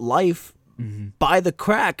grab life by the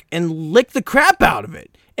crack and lick the crap out of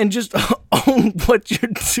it, and just own what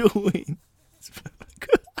you're doing.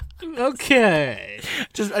 Okay.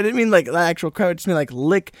 I didn't mean like the actual crap. I just mean like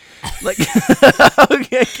lick. Like.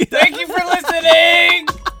 Okay. Thank you for listening.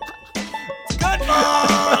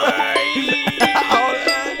 Goodbye.